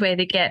weekend where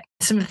they get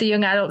some of the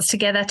young adults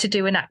together to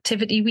do an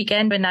activity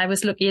weekend. And I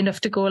was lucky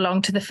enough to go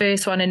along to the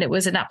first one, and it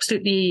was an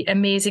absolutely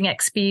amazing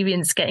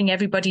experience getting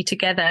everybody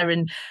together,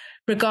 and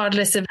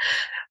regardless of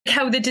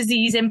how the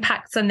disease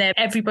impacts on them,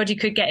 everybody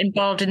could get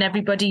involved and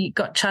everybody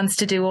got a chance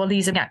to do all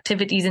these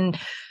activities, and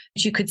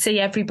you could see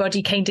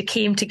everybody kind of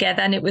came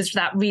together, and it was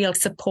that real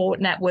support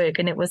network,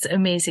 and it was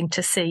amazing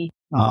to see.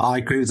 I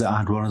agree with that. I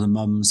had one of the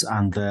mums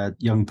and the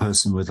young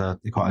person with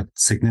quite a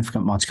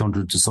significant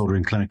mitochondrial disorder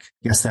in clinic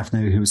yesterday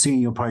afternoon who was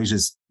singing your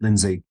praises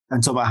Lindsay,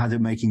 and talk about how they're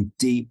making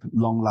deep,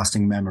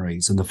 long-lasting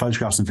memories, and the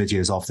photographs and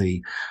videos of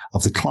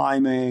the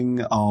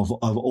climbing, of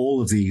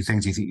all of the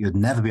things you think you'd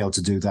never be able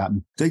to do that.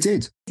 They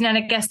did. And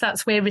I guess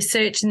that's where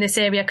research in this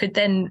area could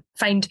then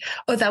find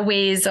other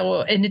ways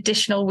or in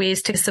additional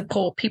ways to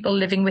support people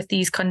living with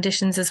these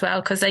conditions as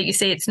well. Because like you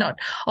say, it's not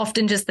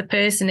often just the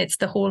person, it's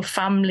the whole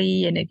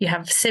family. And if you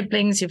have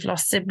siblings, you've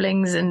lost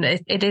siblings, and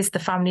it is the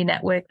family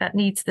network that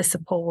needs the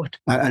support.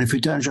 And if we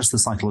don't address the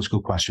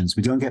psychological questions,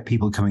 we don't get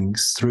people coming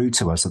through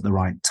to us at the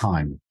right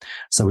time.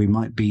 So we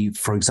might be,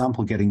 for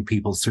example, getting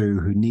people through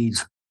who need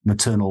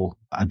maternal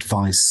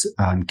advice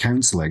and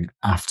counselling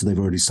after they've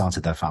already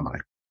started their family.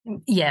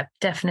 Yeah,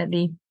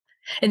 definitely.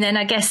 And then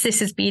I guess this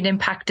has been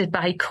impacted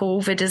by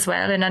COVID as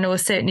well. And I know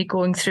certainly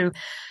going through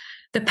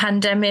the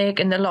pandemic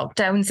and the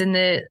lockdowns and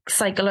the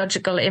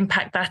psychological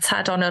impact that's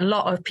had on a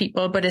lot of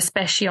people, but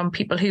especially on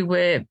people who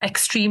were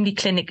extremely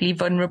clinically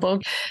vulnerable.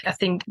 I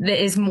think there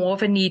is more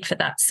of a need for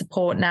that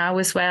support now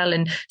as well.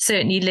 And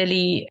certainly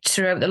Lily,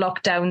 throughout the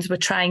lockdowns, we're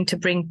trying to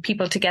bring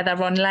people together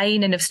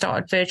online and have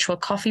started virtual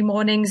coffee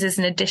mornings as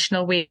an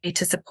additional way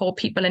to support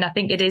people. And I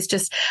think it is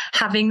just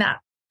having that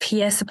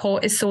peer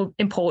support is so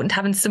important,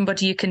 having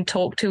somebody you can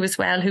talk to as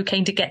well who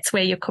kind of gets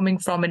where you're coming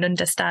from and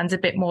understands a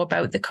bit more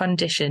about the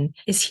condition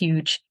is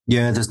huge.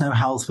 Yeah, there's no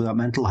health without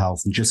mental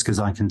health. And just because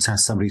I can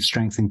test somebody's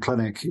strength in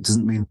clinic, it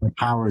doesn't mean that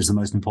power is the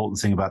most important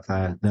thing about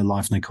their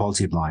life and their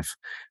quality of life.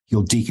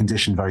 You'll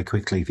decondition very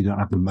quickly if you don't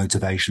have the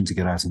motivation to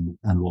get out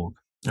and walk.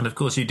 And of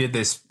course, you did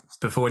this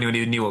before anyone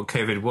even knew what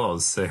COVID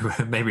was. So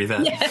maybe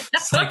that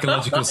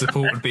psychological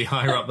support would be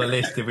higher up the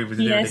list if we were to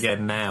do it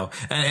again now.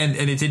 And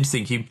it's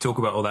interesting, you talk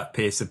about all that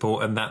peer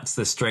support, and that's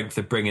the strength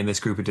of bringing this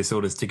group of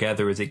disorders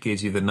together, as it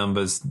gives you the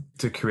numbers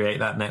to create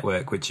that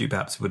network, which you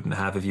perhaps wouldn't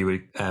have if you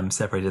were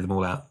separated them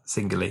all out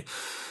singly.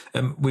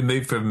 We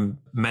moved from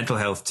mental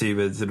health to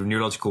a sort of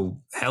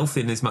neurological health,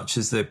 in as much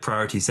as the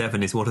priority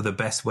 7 is what are the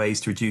best ways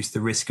to reduce the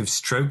risk of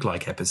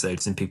stroke-like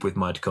episodes in people with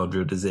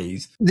mitochondrial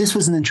disease. This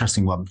was an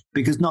interesting one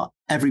because not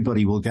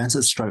everybody will get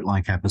a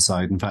stroke-like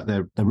episode. In fact,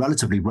 they're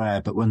relatively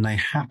rare, but when they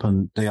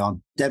happen, they are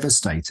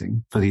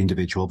devastating for the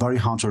individual, very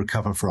hard to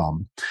recover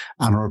from,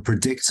 and are a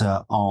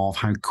predictor of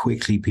how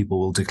quickly people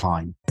will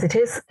decline. It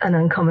is an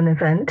uncommon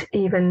event,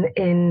 even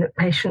in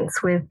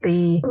patients with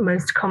the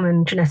most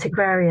common genetic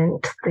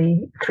variant,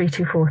 the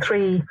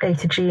 3243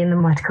 beta G in the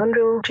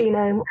mitochondrial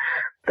genome,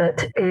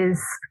 that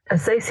is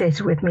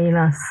associated with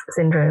MELAS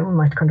syndrome,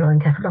 mitochondrial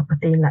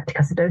encephalopathy, lactic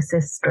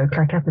acidosis,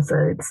 stroke-like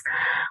episodes.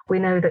 We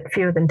know that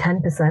fewer than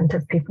 10%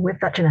 of people with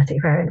that genetic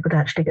variant would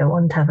actually go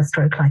on to have a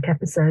stroke-like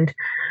episode.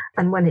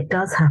 And when it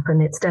does happen,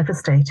 it's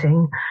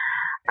devastating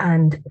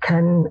and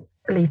can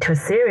lead to a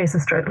series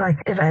of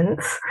stroke-like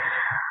events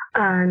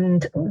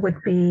and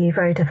would be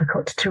very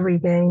difficult to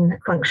regain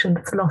function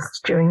that's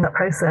lost during that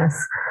process.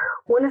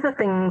 One of the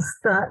things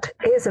that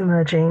is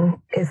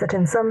emerging is that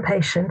in some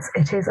patients,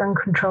 it is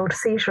uncontrolled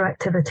seizure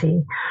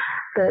activity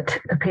that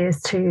appears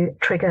to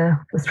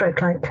trigger the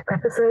stroke-like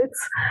episodes.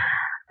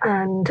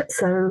 And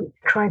so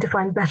trying to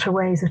find better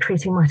ways of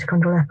treating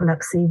mitochondrial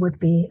epilepsy would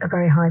be a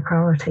very high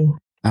priority.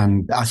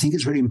 And I think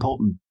it's really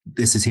important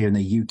this is here in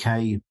the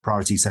UK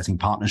priority setting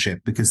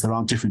partnership, because there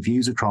are different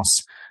views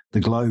across the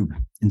globe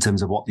in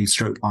terms of what these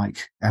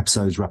stroke-like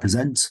episodes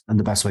represent and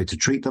the best way to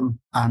treat them.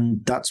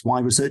 And that's why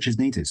research is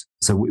needed.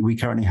 So we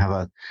currently have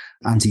a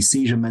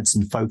anti-seizure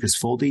medicine focus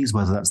for these,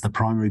 whether that's the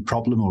primary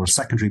problem or a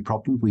secondary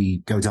problem. We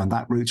go down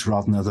that route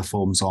rather than other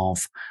forms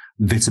of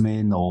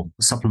vitamin or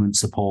supplement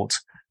support.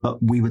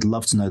 But we would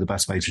love to know the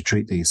best way to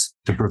treat these,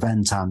 to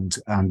prevent and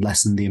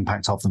lessen the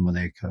impact of them when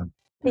they occur.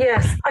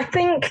 Yes, I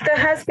think there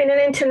has been an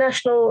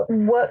international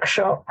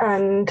workshop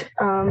and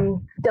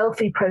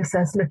Delphi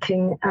process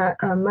looking at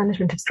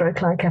management of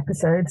stroke-like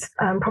episodes,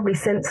 probably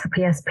since the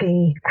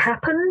PSP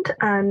happened,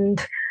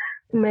 and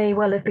may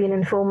well have been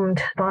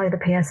informed by the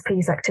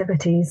PSP's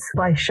activities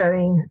by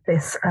showing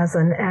this as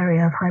an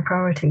area of high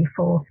priority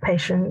for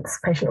patients,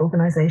 patient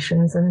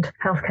organisations and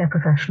healthcare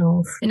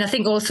professionals. And I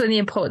think also the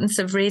importance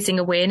of raising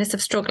awareness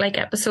of stroke-like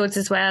episodes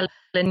as well.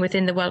 And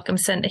within the Wellcome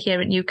Centre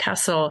here at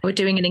Newcastle, we're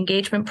doing an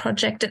engagement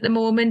project at the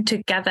moment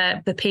to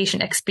gather the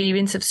patient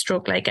experience of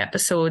stroke-like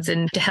episodes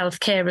and the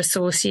healthcare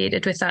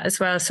associated with that as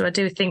well. So I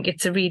do think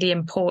it's a really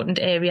important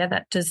area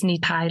that does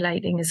need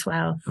highlighting as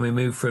well. And we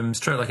move from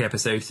stroke-like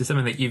episodes to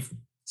something that you've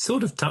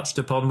sort of touched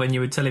upon when you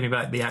were telling me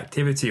about the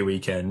activity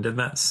weekend, and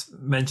that's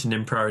mentioned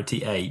in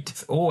priority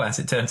 8. Or, as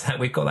it turns out,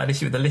 we've got that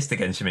issue with the list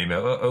again,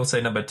 Shamima, also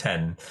number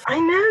 10. I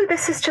know,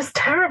 this is just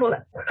terrible.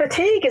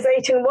 Fatigue is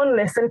 8 in one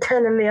list and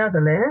 10 in the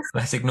other list.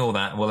 Let's ignore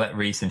that. We'll let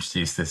Reece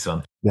introduce this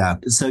one. Yeah.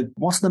 So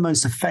what's the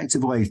most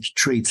effective way to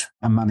treat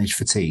and manage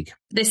fatigue?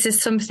 This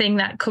is something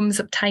that comes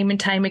up time and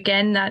time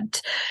again,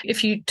 that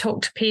if you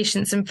talk to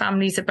patients and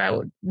families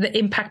about the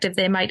impact of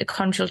their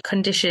mitochondrial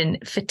condition,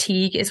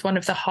 fatigue is one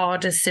of the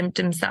hardest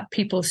symptoms that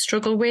people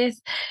struggle with,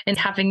 and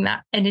having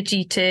that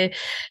energy to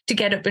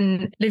get up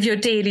and live your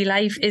daily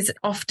life is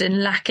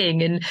often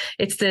lacking. And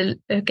it's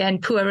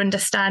poor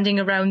understanding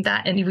around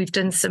that. And we've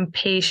done some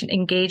patient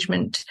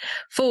engagement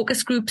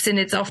focus groups, and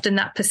it's often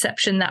that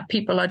perception that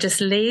people are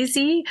just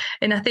lazy.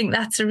 And I think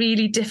that's a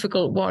really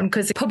difficult one,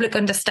 because public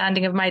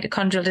understanding of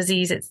mitochondrial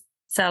disease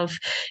itself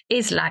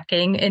is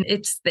lacking, and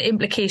it's the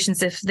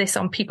implications of this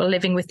on people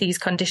living with these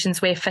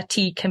conditions, where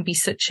fatigue can be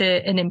such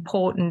an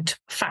important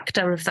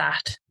factor of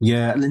that.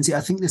 Yeah, Lindsay,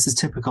 I think this is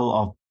typical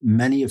of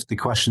many of the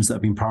questions that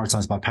have been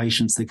prioritized by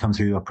patients that come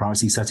through a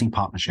priority setting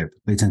partnership.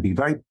 They tend to be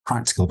very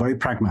practical, very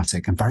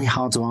pragmatic, and very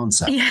hard to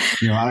answer. Yeah.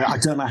 I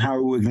don't know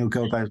how we're going to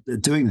go about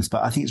doing this,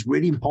 but I think it's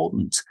really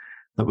important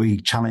that we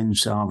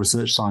challenge our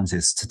research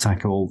scientists to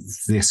tackle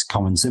this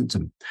common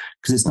symptom,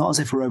 because it's not as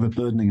if we're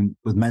overburdening them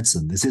with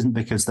medicine. This isn't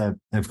because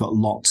they've got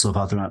lots of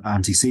other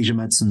anti-seizure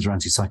medicines or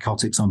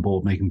antipsychotics on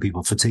board making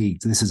people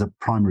fatigued. This is a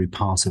primary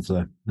part of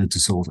the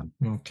disorder.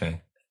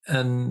 Okay.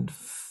 And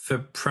for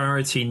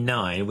priority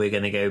 9, we're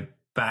going to go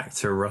back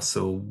to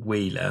Russell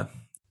Wheeler.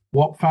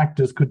 What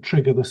factors could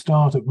trigger the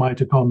start of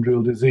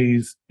mitochondrial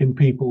disease in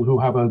people who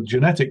have a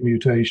genetic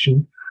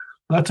mutation?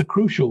 That's a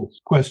crucial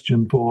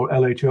question for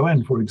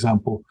LHON, for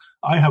example.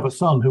 I have a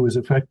son who is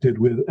affected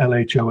with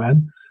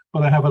LHON,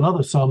 but I have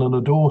another son and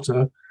a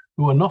daughter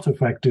who are not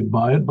affected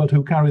by it, but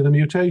who carry the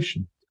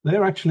mutation.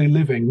 They're actually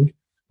living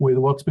with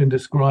what's been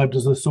described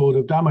as a sword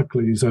of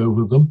Damocles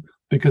over them,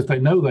 because they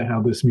know they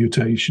have this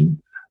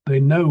mutation. They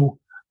know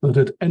that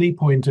at any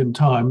point in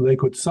time they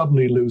could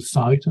suddenly lose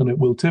sight, and it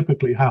will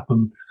typically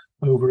happen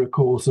over a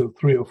course of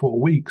 3 or 4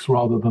 weeks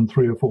rather than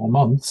 3 or 4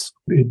 months.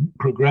 It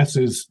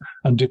progresses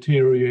and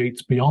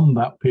deteriorates beyond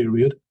that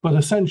period, but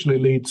essentially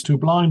leads to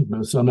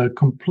blindness and a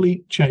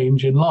complete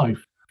change in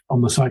life.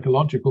 On the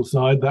psychological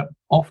side, that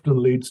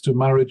often leads to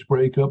marriage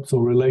breakups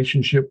or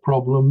relationship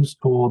problems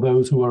for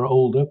those who are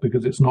older,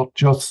 because it's not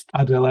just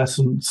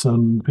adolescents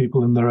and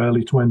people in their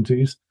early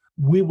 20s.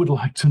 We would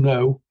like to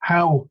know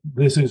how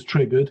this is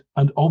triggered,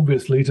 and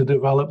obviously to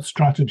develop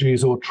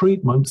strategies or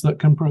treatments that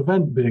can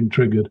prevent being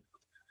triggered.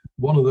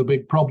 One of the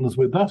big problems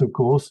with that, of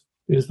course,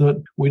 is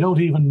that we don't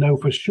even know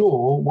for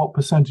sure what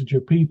percentage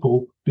of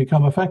people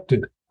become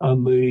affected.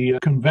 And the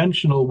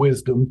conventional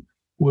wisdom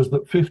was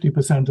that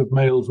 50% of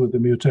males with the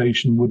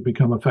mutation would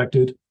become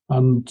affected,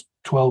 and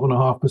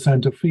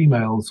 12.5% of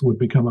females would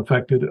become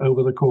affected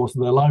over the course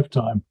of their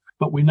lifetime.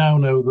 But we now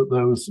know that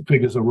those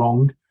figures are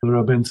wrong. There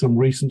have been some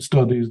recent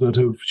studies that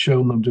have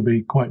shown them to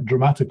be quite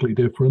dramatically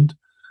different.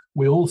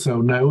 We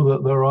also know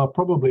that there are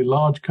probably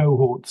large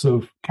cohorts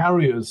of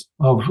carriers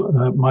of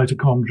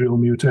mitochondrial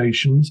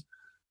mutations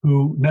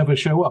who never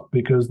show up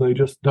because they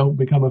just don't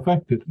become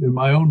affected. In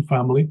my own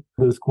family,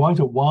 there's quite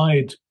a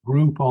wide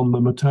group on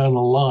the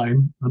maternal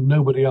line, and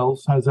nobody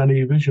else has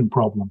any vision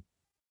problem.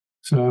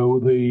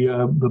 So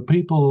the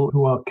people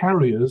who are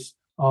carriers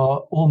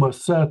are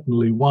almost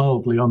certainly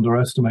wildly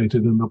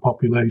underestimated in the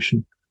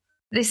population.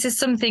 This is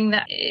something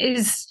that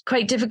is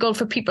quite difficult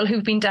for people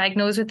who've been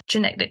diagnosed with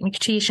genetic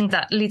mutation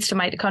that leads to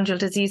mitochondrial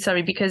disease,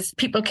 because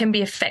people can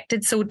be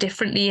affected so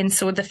differently. And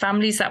so the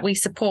families that we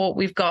support,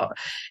 we've got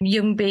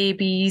young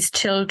babies,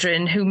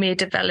 children who may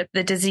develop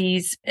the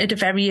disease at a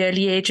very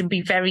early age and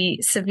be very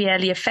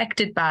severely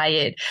affected by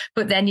it.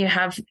 But then you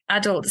have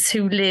adults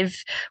who live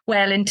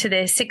well into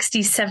their 60s,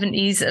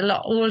 70s, a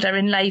lot older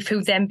in life,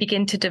 who then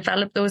begin to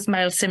develop those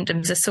mild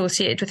symptoms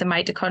associated with a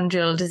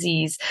mitochondrial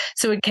disease.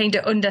 So kind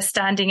of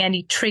understanding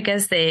any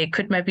triggers there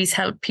could maybe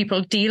help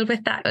people deal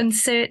with that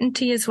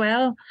uncertainty as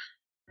well.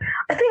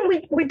 I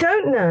think we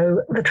don't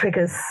know the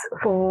triggers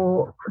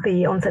for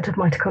the onset of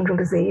mitochondrial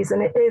disease,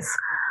 and it is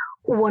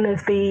one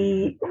of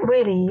the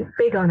really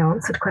big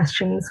unanswered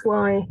questions,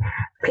 why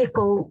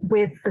people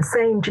with the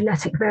same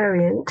genetic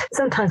variant,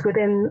 sometimes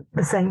within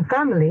the same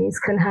families,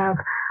 can have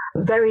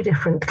very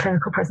different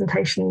clinical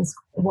presentations.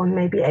 One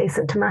may be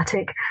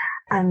asymptomatic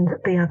and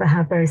the other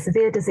have very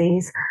severe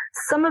disease.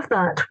 Some of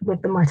that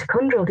with the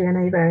mitochondrial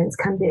DNA variants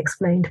can be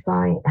explained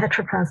by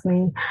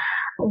heteroplasmy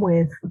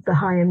with the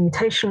higher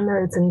mutation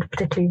loads, and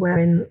particularly where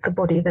in the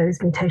body those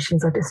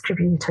mutations are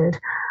distributed,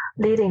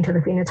 leading to the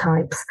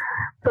phenotypes.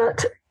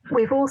 But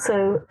we've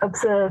also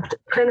observed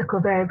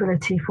clinical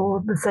variability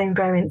for the same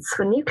variants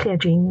for nuclear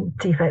gene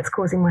defects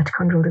causing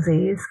mitochondrial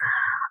disease.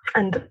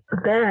 And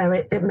there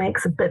it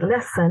makes a bit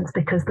less sense,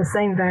 because the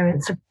same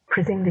variants are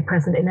presumably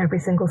present in every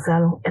single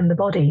cell in the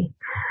body.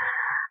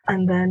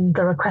 And then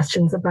there are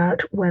questions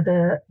about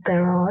whether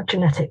there are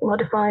genetic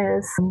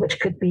modifiers, which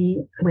could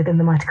be within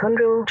the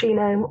mitochondrial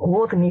genome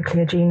or the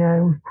nuclear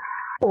genome,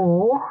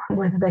 or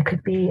whether there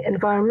could be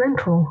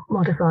environmental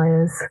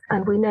modifiers.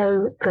 And we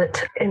know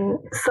that in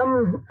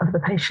some of the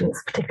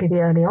patients, particularly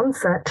the early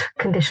onset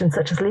conditions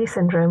such as Lee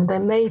syndrome, there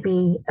may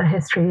be a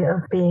history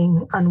of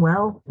being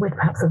unwell with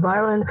perhaps a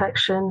viral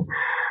infection,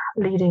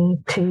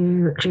 leading to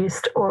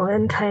reduced oral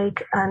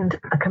intake and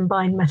a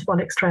combined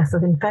metabolic stress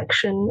of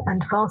infection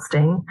and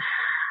fasting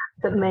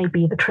that may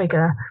be the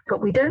trigger.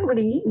 But we don't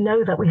really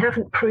know that. We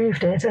haven't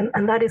proved it.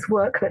 And that is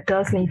work that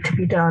does need to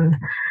be done,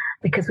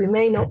 because we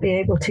may not be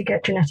able to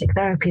get genetic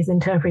therapies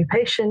into every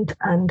patient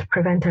and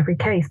prevent every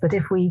case. But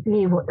if we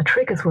knew what the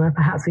triggers were,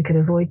 perhaps we could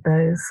avoid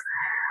those.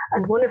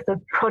 And one of the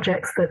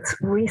projects that's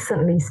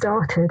recently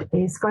started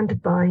is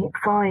funded by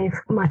 5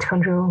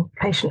 mitochondrial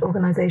patient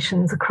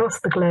organizations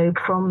across the globe,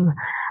 from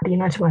the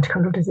United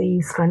Mitochondrial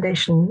Disease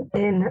Foundation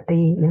in the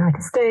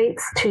United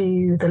States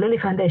to the Lilly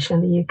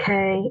Foundation in the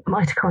UK,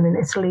 Mitocon in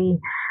Italy,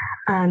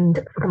 and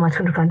the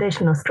Mitochondrial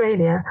Foundation in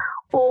Australia,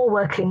 all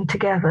working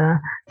together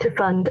to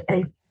fund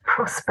a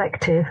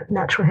prospective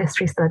natural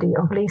history study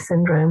of Leigh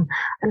syndrome.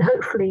 And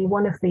hopefully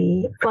one of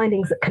the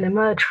findings that can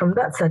emerge from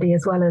that study,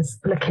 as well as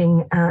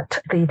looking at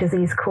the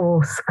disease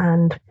course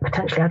and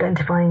potentially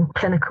identifying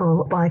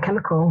clinical,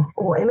 biochemical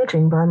or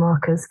imaging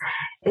biomarkers,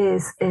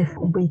 is if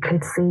we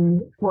could see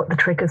what the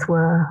triggers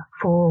were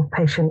for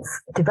patients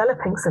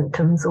developing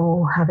symptoms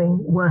or having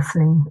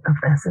worsening of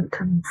their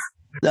symptoms.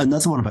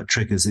 Another one about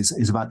triggers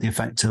is about the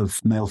effect of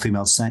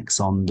male-female sex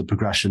on the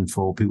progression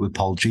for people with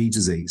Pol G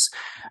disease.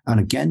 And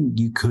again,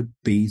 you could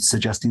be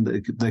suggesting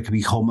that there could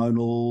be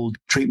hormonal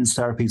treatments,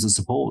 therapies and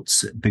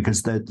supports,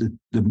 because the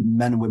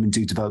men and women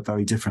do develop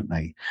very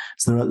differently.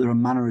 So there are a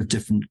manner of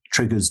different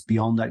triggers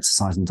beyond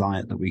exercise and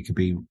diet that we could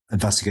be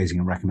investigating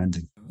and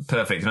recommending.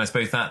 Perfect. And I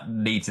suppose that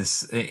leads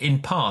us in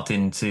part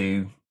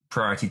into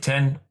priority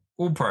 10,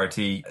 or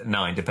priority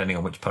 9, depending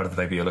on which part of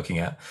the paper you're looking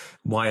at.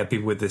 Why are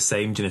people with the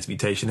same genetic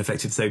mutation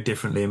affected so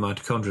differently in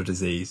mitochondrial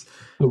disease?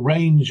 The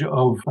range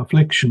of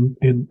affliction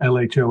in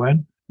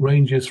LHON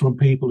ranges from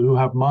people who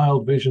have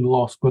mild vision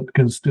loss but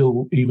can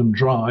still even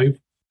drive,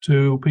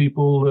 to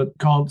people that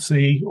can't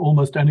see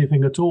almost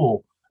anything at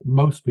all.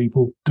 Most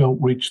people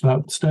don't reach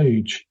that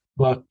stage.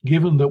 But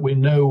given that we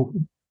know,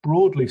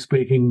 broadly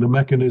speaking, the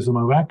mechanism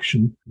of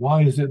action,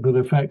 why is it that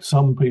affects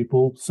some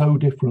people so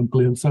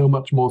differently and so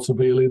much more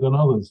severely than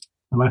others?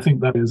 And I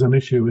think that is an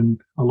issue in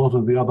a lot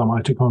of the other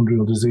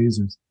mitochondrial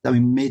diseases. I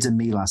mean, MID and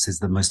MELAS is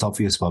the most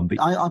obvious one,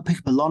 but I'll pick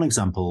up a long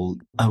example.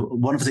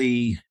 One of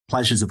the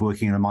pleasures of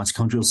working in a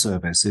mitochondrial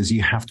service is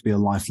you have to be a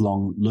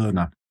lifelong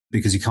learner,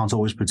 because you can't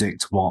always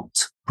predict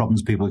what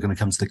problems people are going to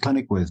come to the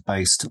clinic with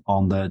based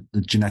on the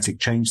genetic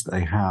change that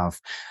they have.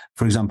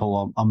 For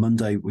example, on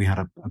Monday, we had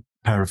a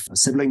pair of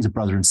siblings, a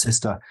brother and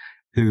sister,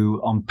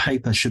 who on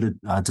paper should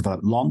have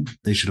developed LON.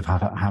 They should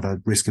have had a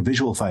risk of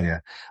visual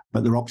failure,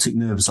 but their optic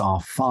nerves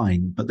are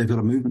fine, but they've got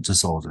a movement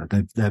disorder.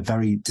 They're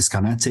very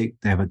dyskinetic.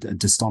 They have a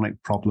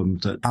dystonic problem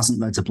that hasn't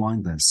led to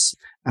blindness.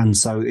 And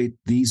so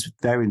these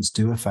variants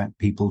do affect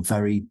people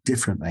very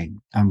differently.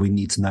 And we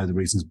need to know the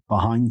reasons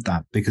behind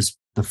that, because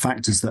the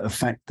factors that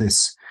affect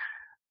this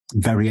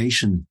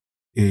variation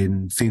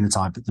in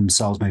phenotype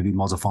themselves may be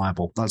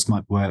modifiable. That's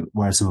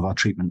where some of our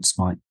treatments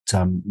might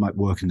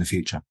work in the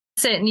future.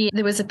 Certainly,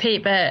 there was a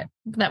paper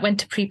that went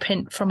to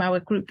preprint from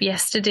our group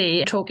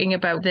yesterday talking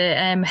about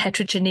the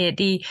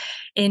heterogeneity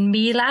in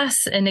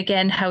MELAS, and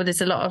again, how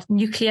there's a lot of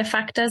nuclear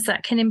factors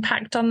that can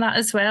impact on that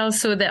as well.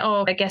 So there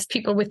are, I guess,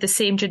 people with the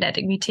same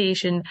genetic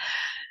mutation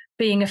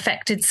being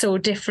affected so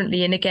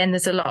differently. And again,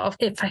 there's a lot of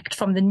effect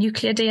from the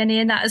nuclear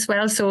DNA in that as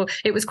well. So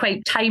it was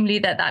quite timely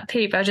that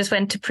paper just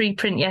went to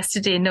preprint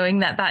yesterday, knowing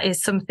that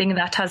is something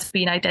that has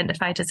been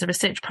identified as a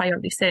research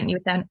priority, certainly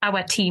within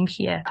our team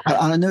here. And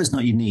I know it's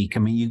not unique. I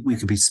mean, we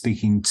could be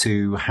speaking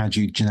to how do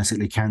you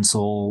genetically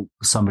cancel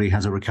somebody who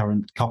has a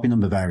recurrent copy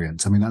number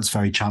variant. I mean, that's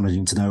very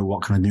challenging to know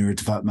what kind of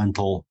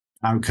neurodevelopmental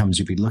outcomes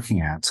you'd be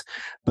looking at.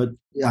 But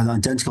an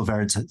identical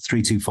variant at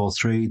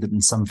 3243 that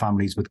in some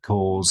families would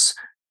cause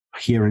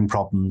hearing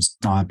problems,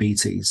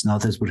 diabetes, and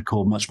others would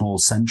cause much more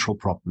central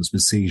problems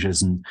with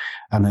seizures and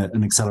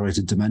an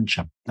accelerated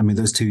dementia. I mean,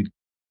 those two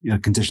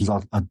conditions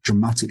are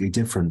dramatically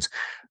different.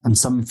 And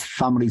some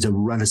families are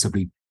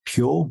relatively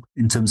pure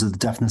in terms of the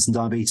deafness and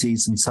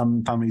diabetes, and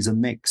some families are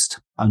mixed.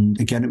 And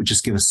again, it would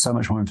just give us so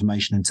much more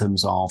information in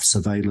terms of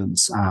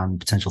surveillance and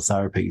potential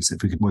therapies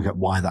if we could work out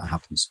why that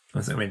happens.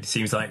 I mean, it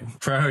seems like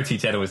priority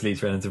 10 always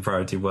leads right into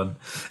priority 1.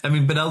 I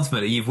mean, but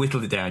ultimately you've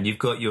whittled it down. You've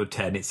got your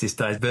 10. It's this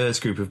diverse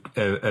group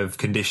of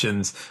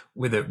conditions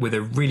with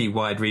a really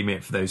wide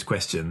remit for those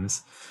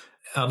questions.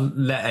 I'll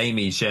let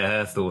Amy share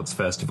her thoughts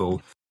first of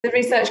all. The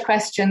research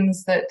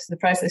questions that the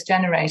process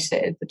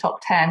generated, the top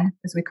 10,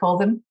 as we call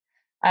them,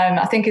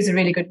 I think is a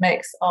really good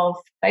mix of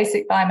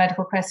basic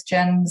biomedical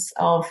questions,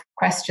 of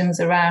questions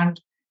around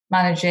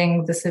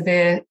managing the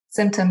severe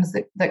symptoms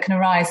that can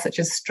arise, such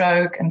as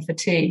stroke and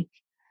fatigue,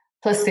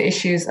 plus the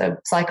issues of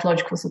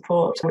psychological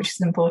support, which is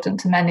important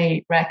to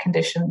many rare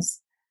conditions.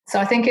 So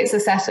I think it's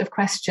a set of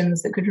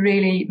questions that could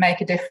really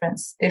make a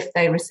difference if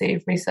they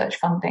receive research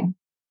funding.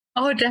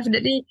 Oh,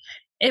 definitely.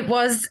 It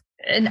was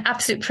an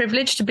absolute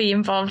privilege to be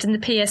involved in the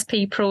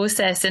PSP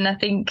process. And I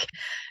think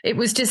it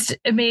was just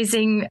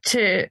amazing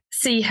to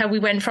see how we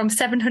went from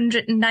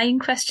 709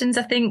 questions,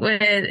 I think, were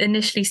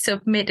initially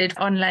submitted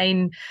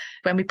online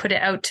when we put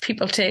it out to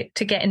people to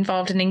get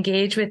involved and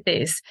engage with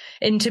this.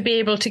 And to be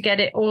able to get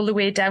it all the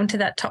way down to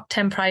that top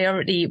 10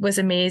 priority was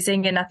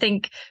amazing. And I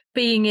think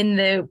being in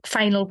the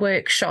final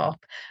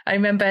workshop, I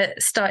remember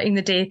starting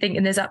the day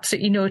thinking there's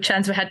absolutely no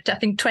chance. We had, I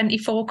think,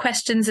 24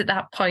 questions at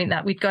that point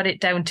that we'd got it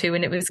down to.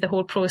 And it was the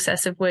whole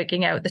process of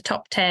working out the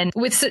top 10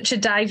 with such a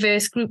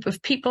diverse group of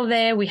people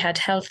there. We had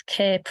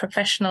healthcare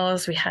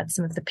professionals, we had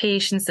some of the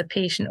patients, the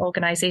patient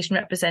organisation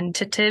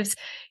representatives.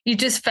 You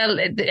just felt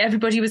that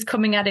everybody was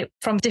coming at it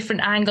from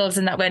different angles,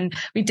 and that when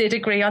we did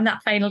agree on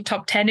that final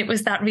top 10, it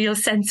was that real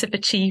sense of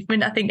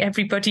achievement. I think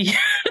everybody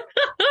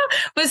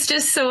was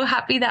just so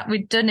happy that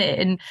we'd done it.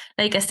 And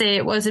like I say,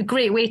 it was a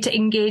great way to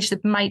engage the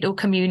Mito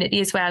community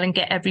as well and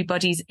get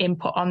everybody's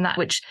input on that,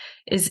 which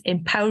is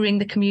empowering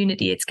the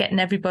community. It's getting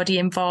everybody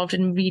involved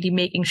and really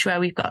making sure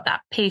we've got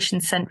that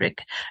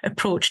patient-centric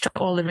approach to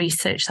all the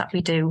research that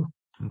we do.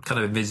 I'm kind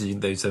of envisaging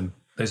those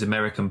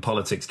American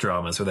politics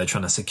dramas where they're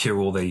trying to secure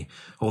all the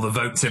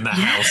votes in the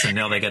House, and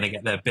now they're going to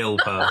get their bill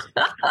passed.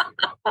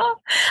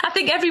 I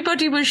think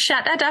everybody was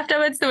shattered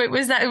afterwards, though. It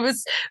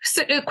was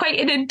quite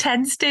an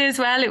intense day as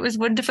well. It was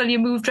wonderful. You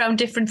moved around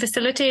different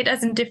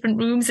facilitators in different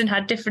rooms and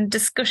had different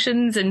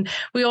discussions, and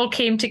we all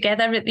came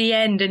together at the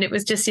end, and it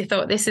was just, you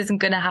thought, this isn't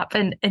going to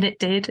happen, and it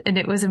did, and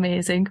it was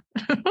amazing.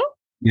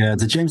 Yeah,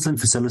 the James Lind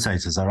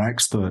facilitators are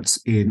experts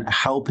in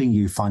helping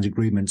you find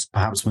agreement,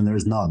 perhaps when there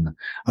is none.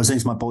 I was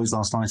saying to my boys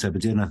last night over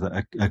dinner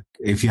that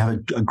if you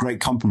have a great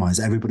compromise,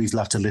 everybody's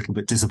left a little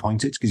bit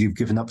disappointed because you've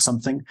given up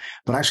something.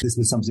 But actually, this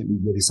was something we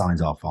really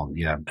signed off on.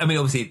 Yeah, I mean,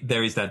 obviously,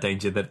 there is that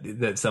danger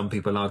that some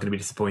people are going to be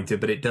disappointed,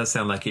 but it does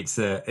sound like it's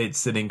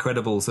an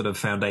incredible sort of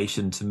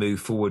foundation to move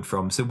forward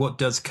from. So, what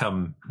does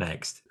come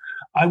next?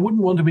 I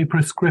wouldn't want to be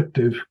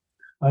prescriptive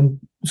and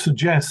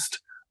suggest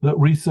that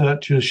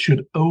researchers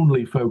should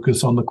only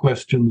focus on the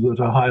questions that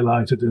are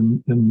highlighted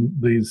in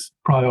these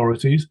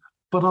priorities.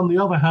 But on the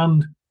other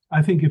hand,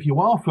 I think if you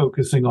are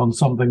focusing on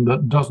something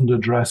that doesn't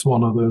address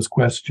one of those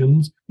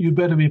questions, you'd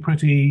better be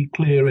pretty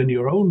clear in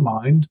your own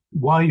mind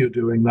why you're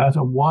doing that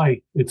and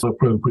why it's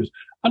appropriate.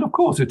 And of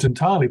course, it's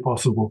entirely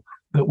possible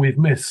that we've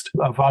missed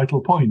a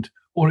vital point,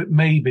 or it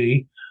may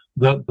be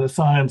that the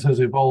science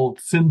has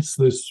evolved since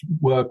this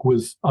work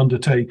was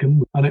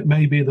undertaken, and it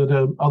may be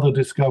that other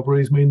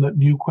discoveries mean that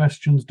new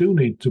questions do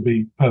need to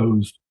be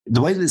posed.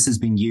 The way that this has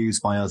been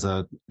used by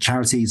other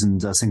charities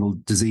and single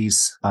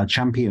disease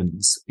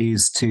champions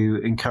is to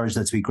encourage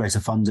there to be greater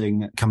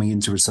funding coming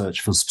into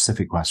research for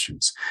specific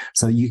questions.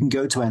 So you can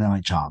go to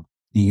NIHR,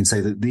 you can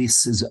say that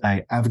this is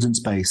an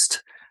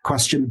evidence-based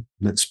question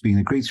that's been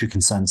agreed through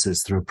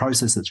consensus, through a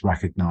process that's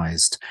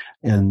recognized,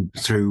 and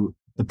through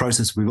the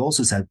process. We've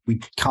also said we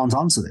can't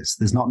answer this.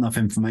 There's not enough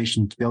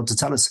information to be able to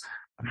tell us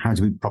how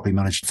do we properly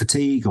manage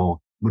fatigue, or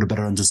would a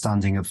better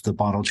understanding of the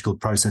biological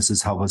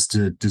processes help us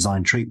to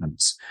design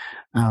treatments.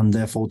 And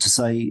therefore to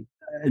say,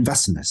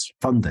 invest in this,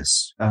 fund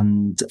this.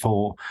 And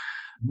for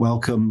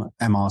Wellcome,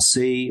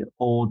 MRC,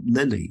 or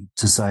Lilly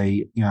to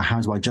say, how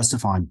do I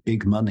justify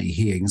big money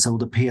here? And so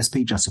the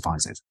PSP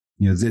justifies it.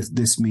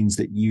 This means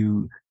that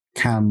you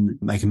can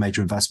make a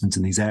major investment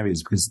in these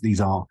areas because these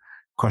are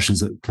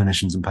questions that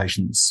clinicians and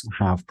patients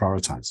have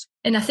prioritized.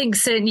 And I think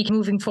certainly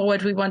moving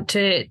forward, we want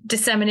to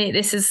disseminate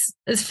this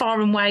as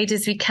far and wide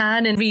as we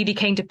can and really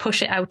kind of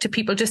push it out to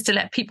people just to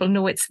let people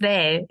know it's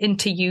there and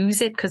to use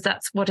it, because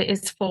that's what it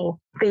is for.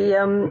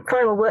 The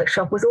final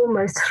workshop was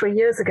almost 3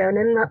 years ago, and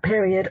in that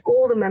period,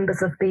 all the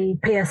members of the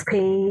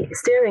PSP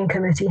steering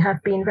committee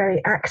have been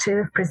very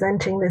active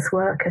presenting this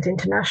work at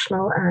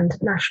international and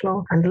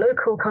national and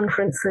local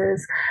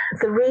conferences.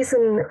 The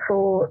reason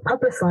for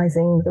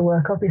publicising the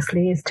work,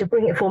 obviously, is to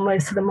bring it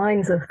foremost to the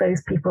minds of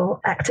those people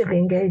actively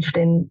engaged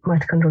in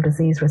mitochondrial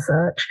disease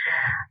research,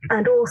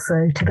 and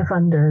also to the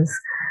funders.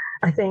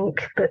 I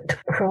think that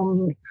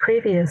from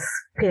previous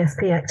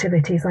PSP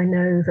activities, I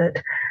know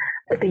that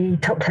the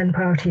top 10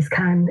 priorities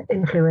can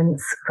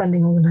influence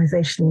funding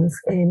organisations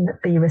in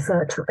the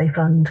research that they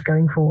fund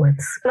going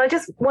forwards. And I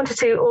just wanted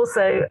to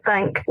also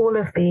thank all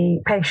of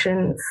the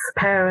patients,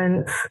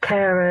 parents,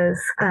 carers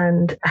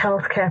and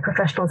healthcare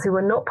professionals who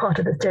were not part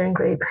of the steering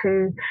group,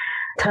 who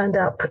turned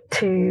up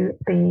to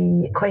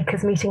the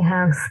Quakers Meeting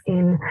House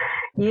in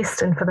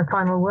Euston for the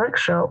final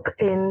workshop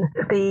in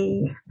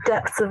the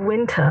depths of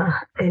winter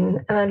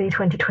in early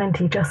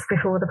 2020, just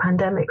before the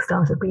pandemic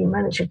started. We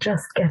managed to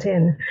just get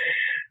in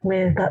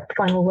with that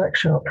final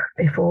workshop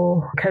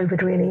before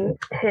COVID really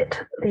hit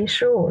these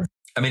shores.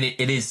 I mean,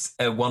 it is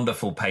a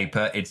wonderful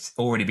paper. It's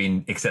already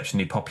been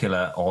exceptionally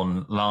popular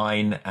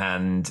online.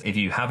 And if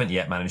you haven't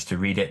yet managed to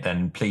read it,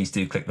 then please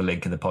do click the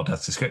link in the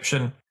podcast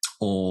description,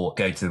 or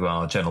go to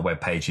our journal web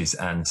pages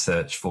and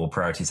search for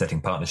priority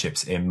setting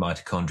partnerships in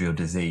mitochondrial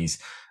disease.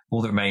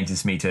 All that remains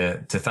is me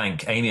to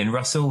thank Amy and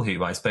Russell,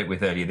 who I spoke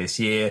with earlier this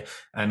year,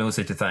 and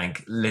also to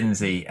thank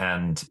Lindsay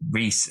and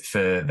Reese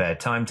for their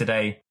time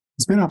today.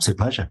 It's been an absolute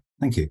pleasure.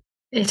 Thank you.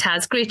 It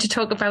has. Great to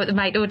talk about the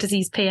mito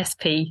disease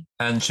PSP.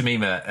 And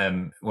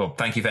Shamima, well,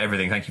 thank you for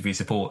everything. Thank you for your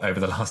support over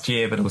the last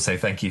year, but also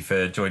thank you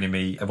for joining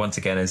me once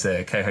again as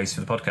a co-host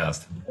for the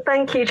podcast.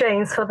 Thank you,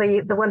 James, for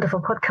the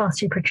wonderful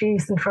podcast you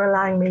produce and for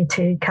allowing me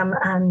to come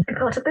and be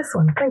part of this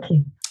one. Thank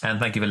you. And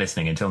thank you for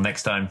listening. Until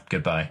next time,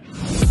 goodbye.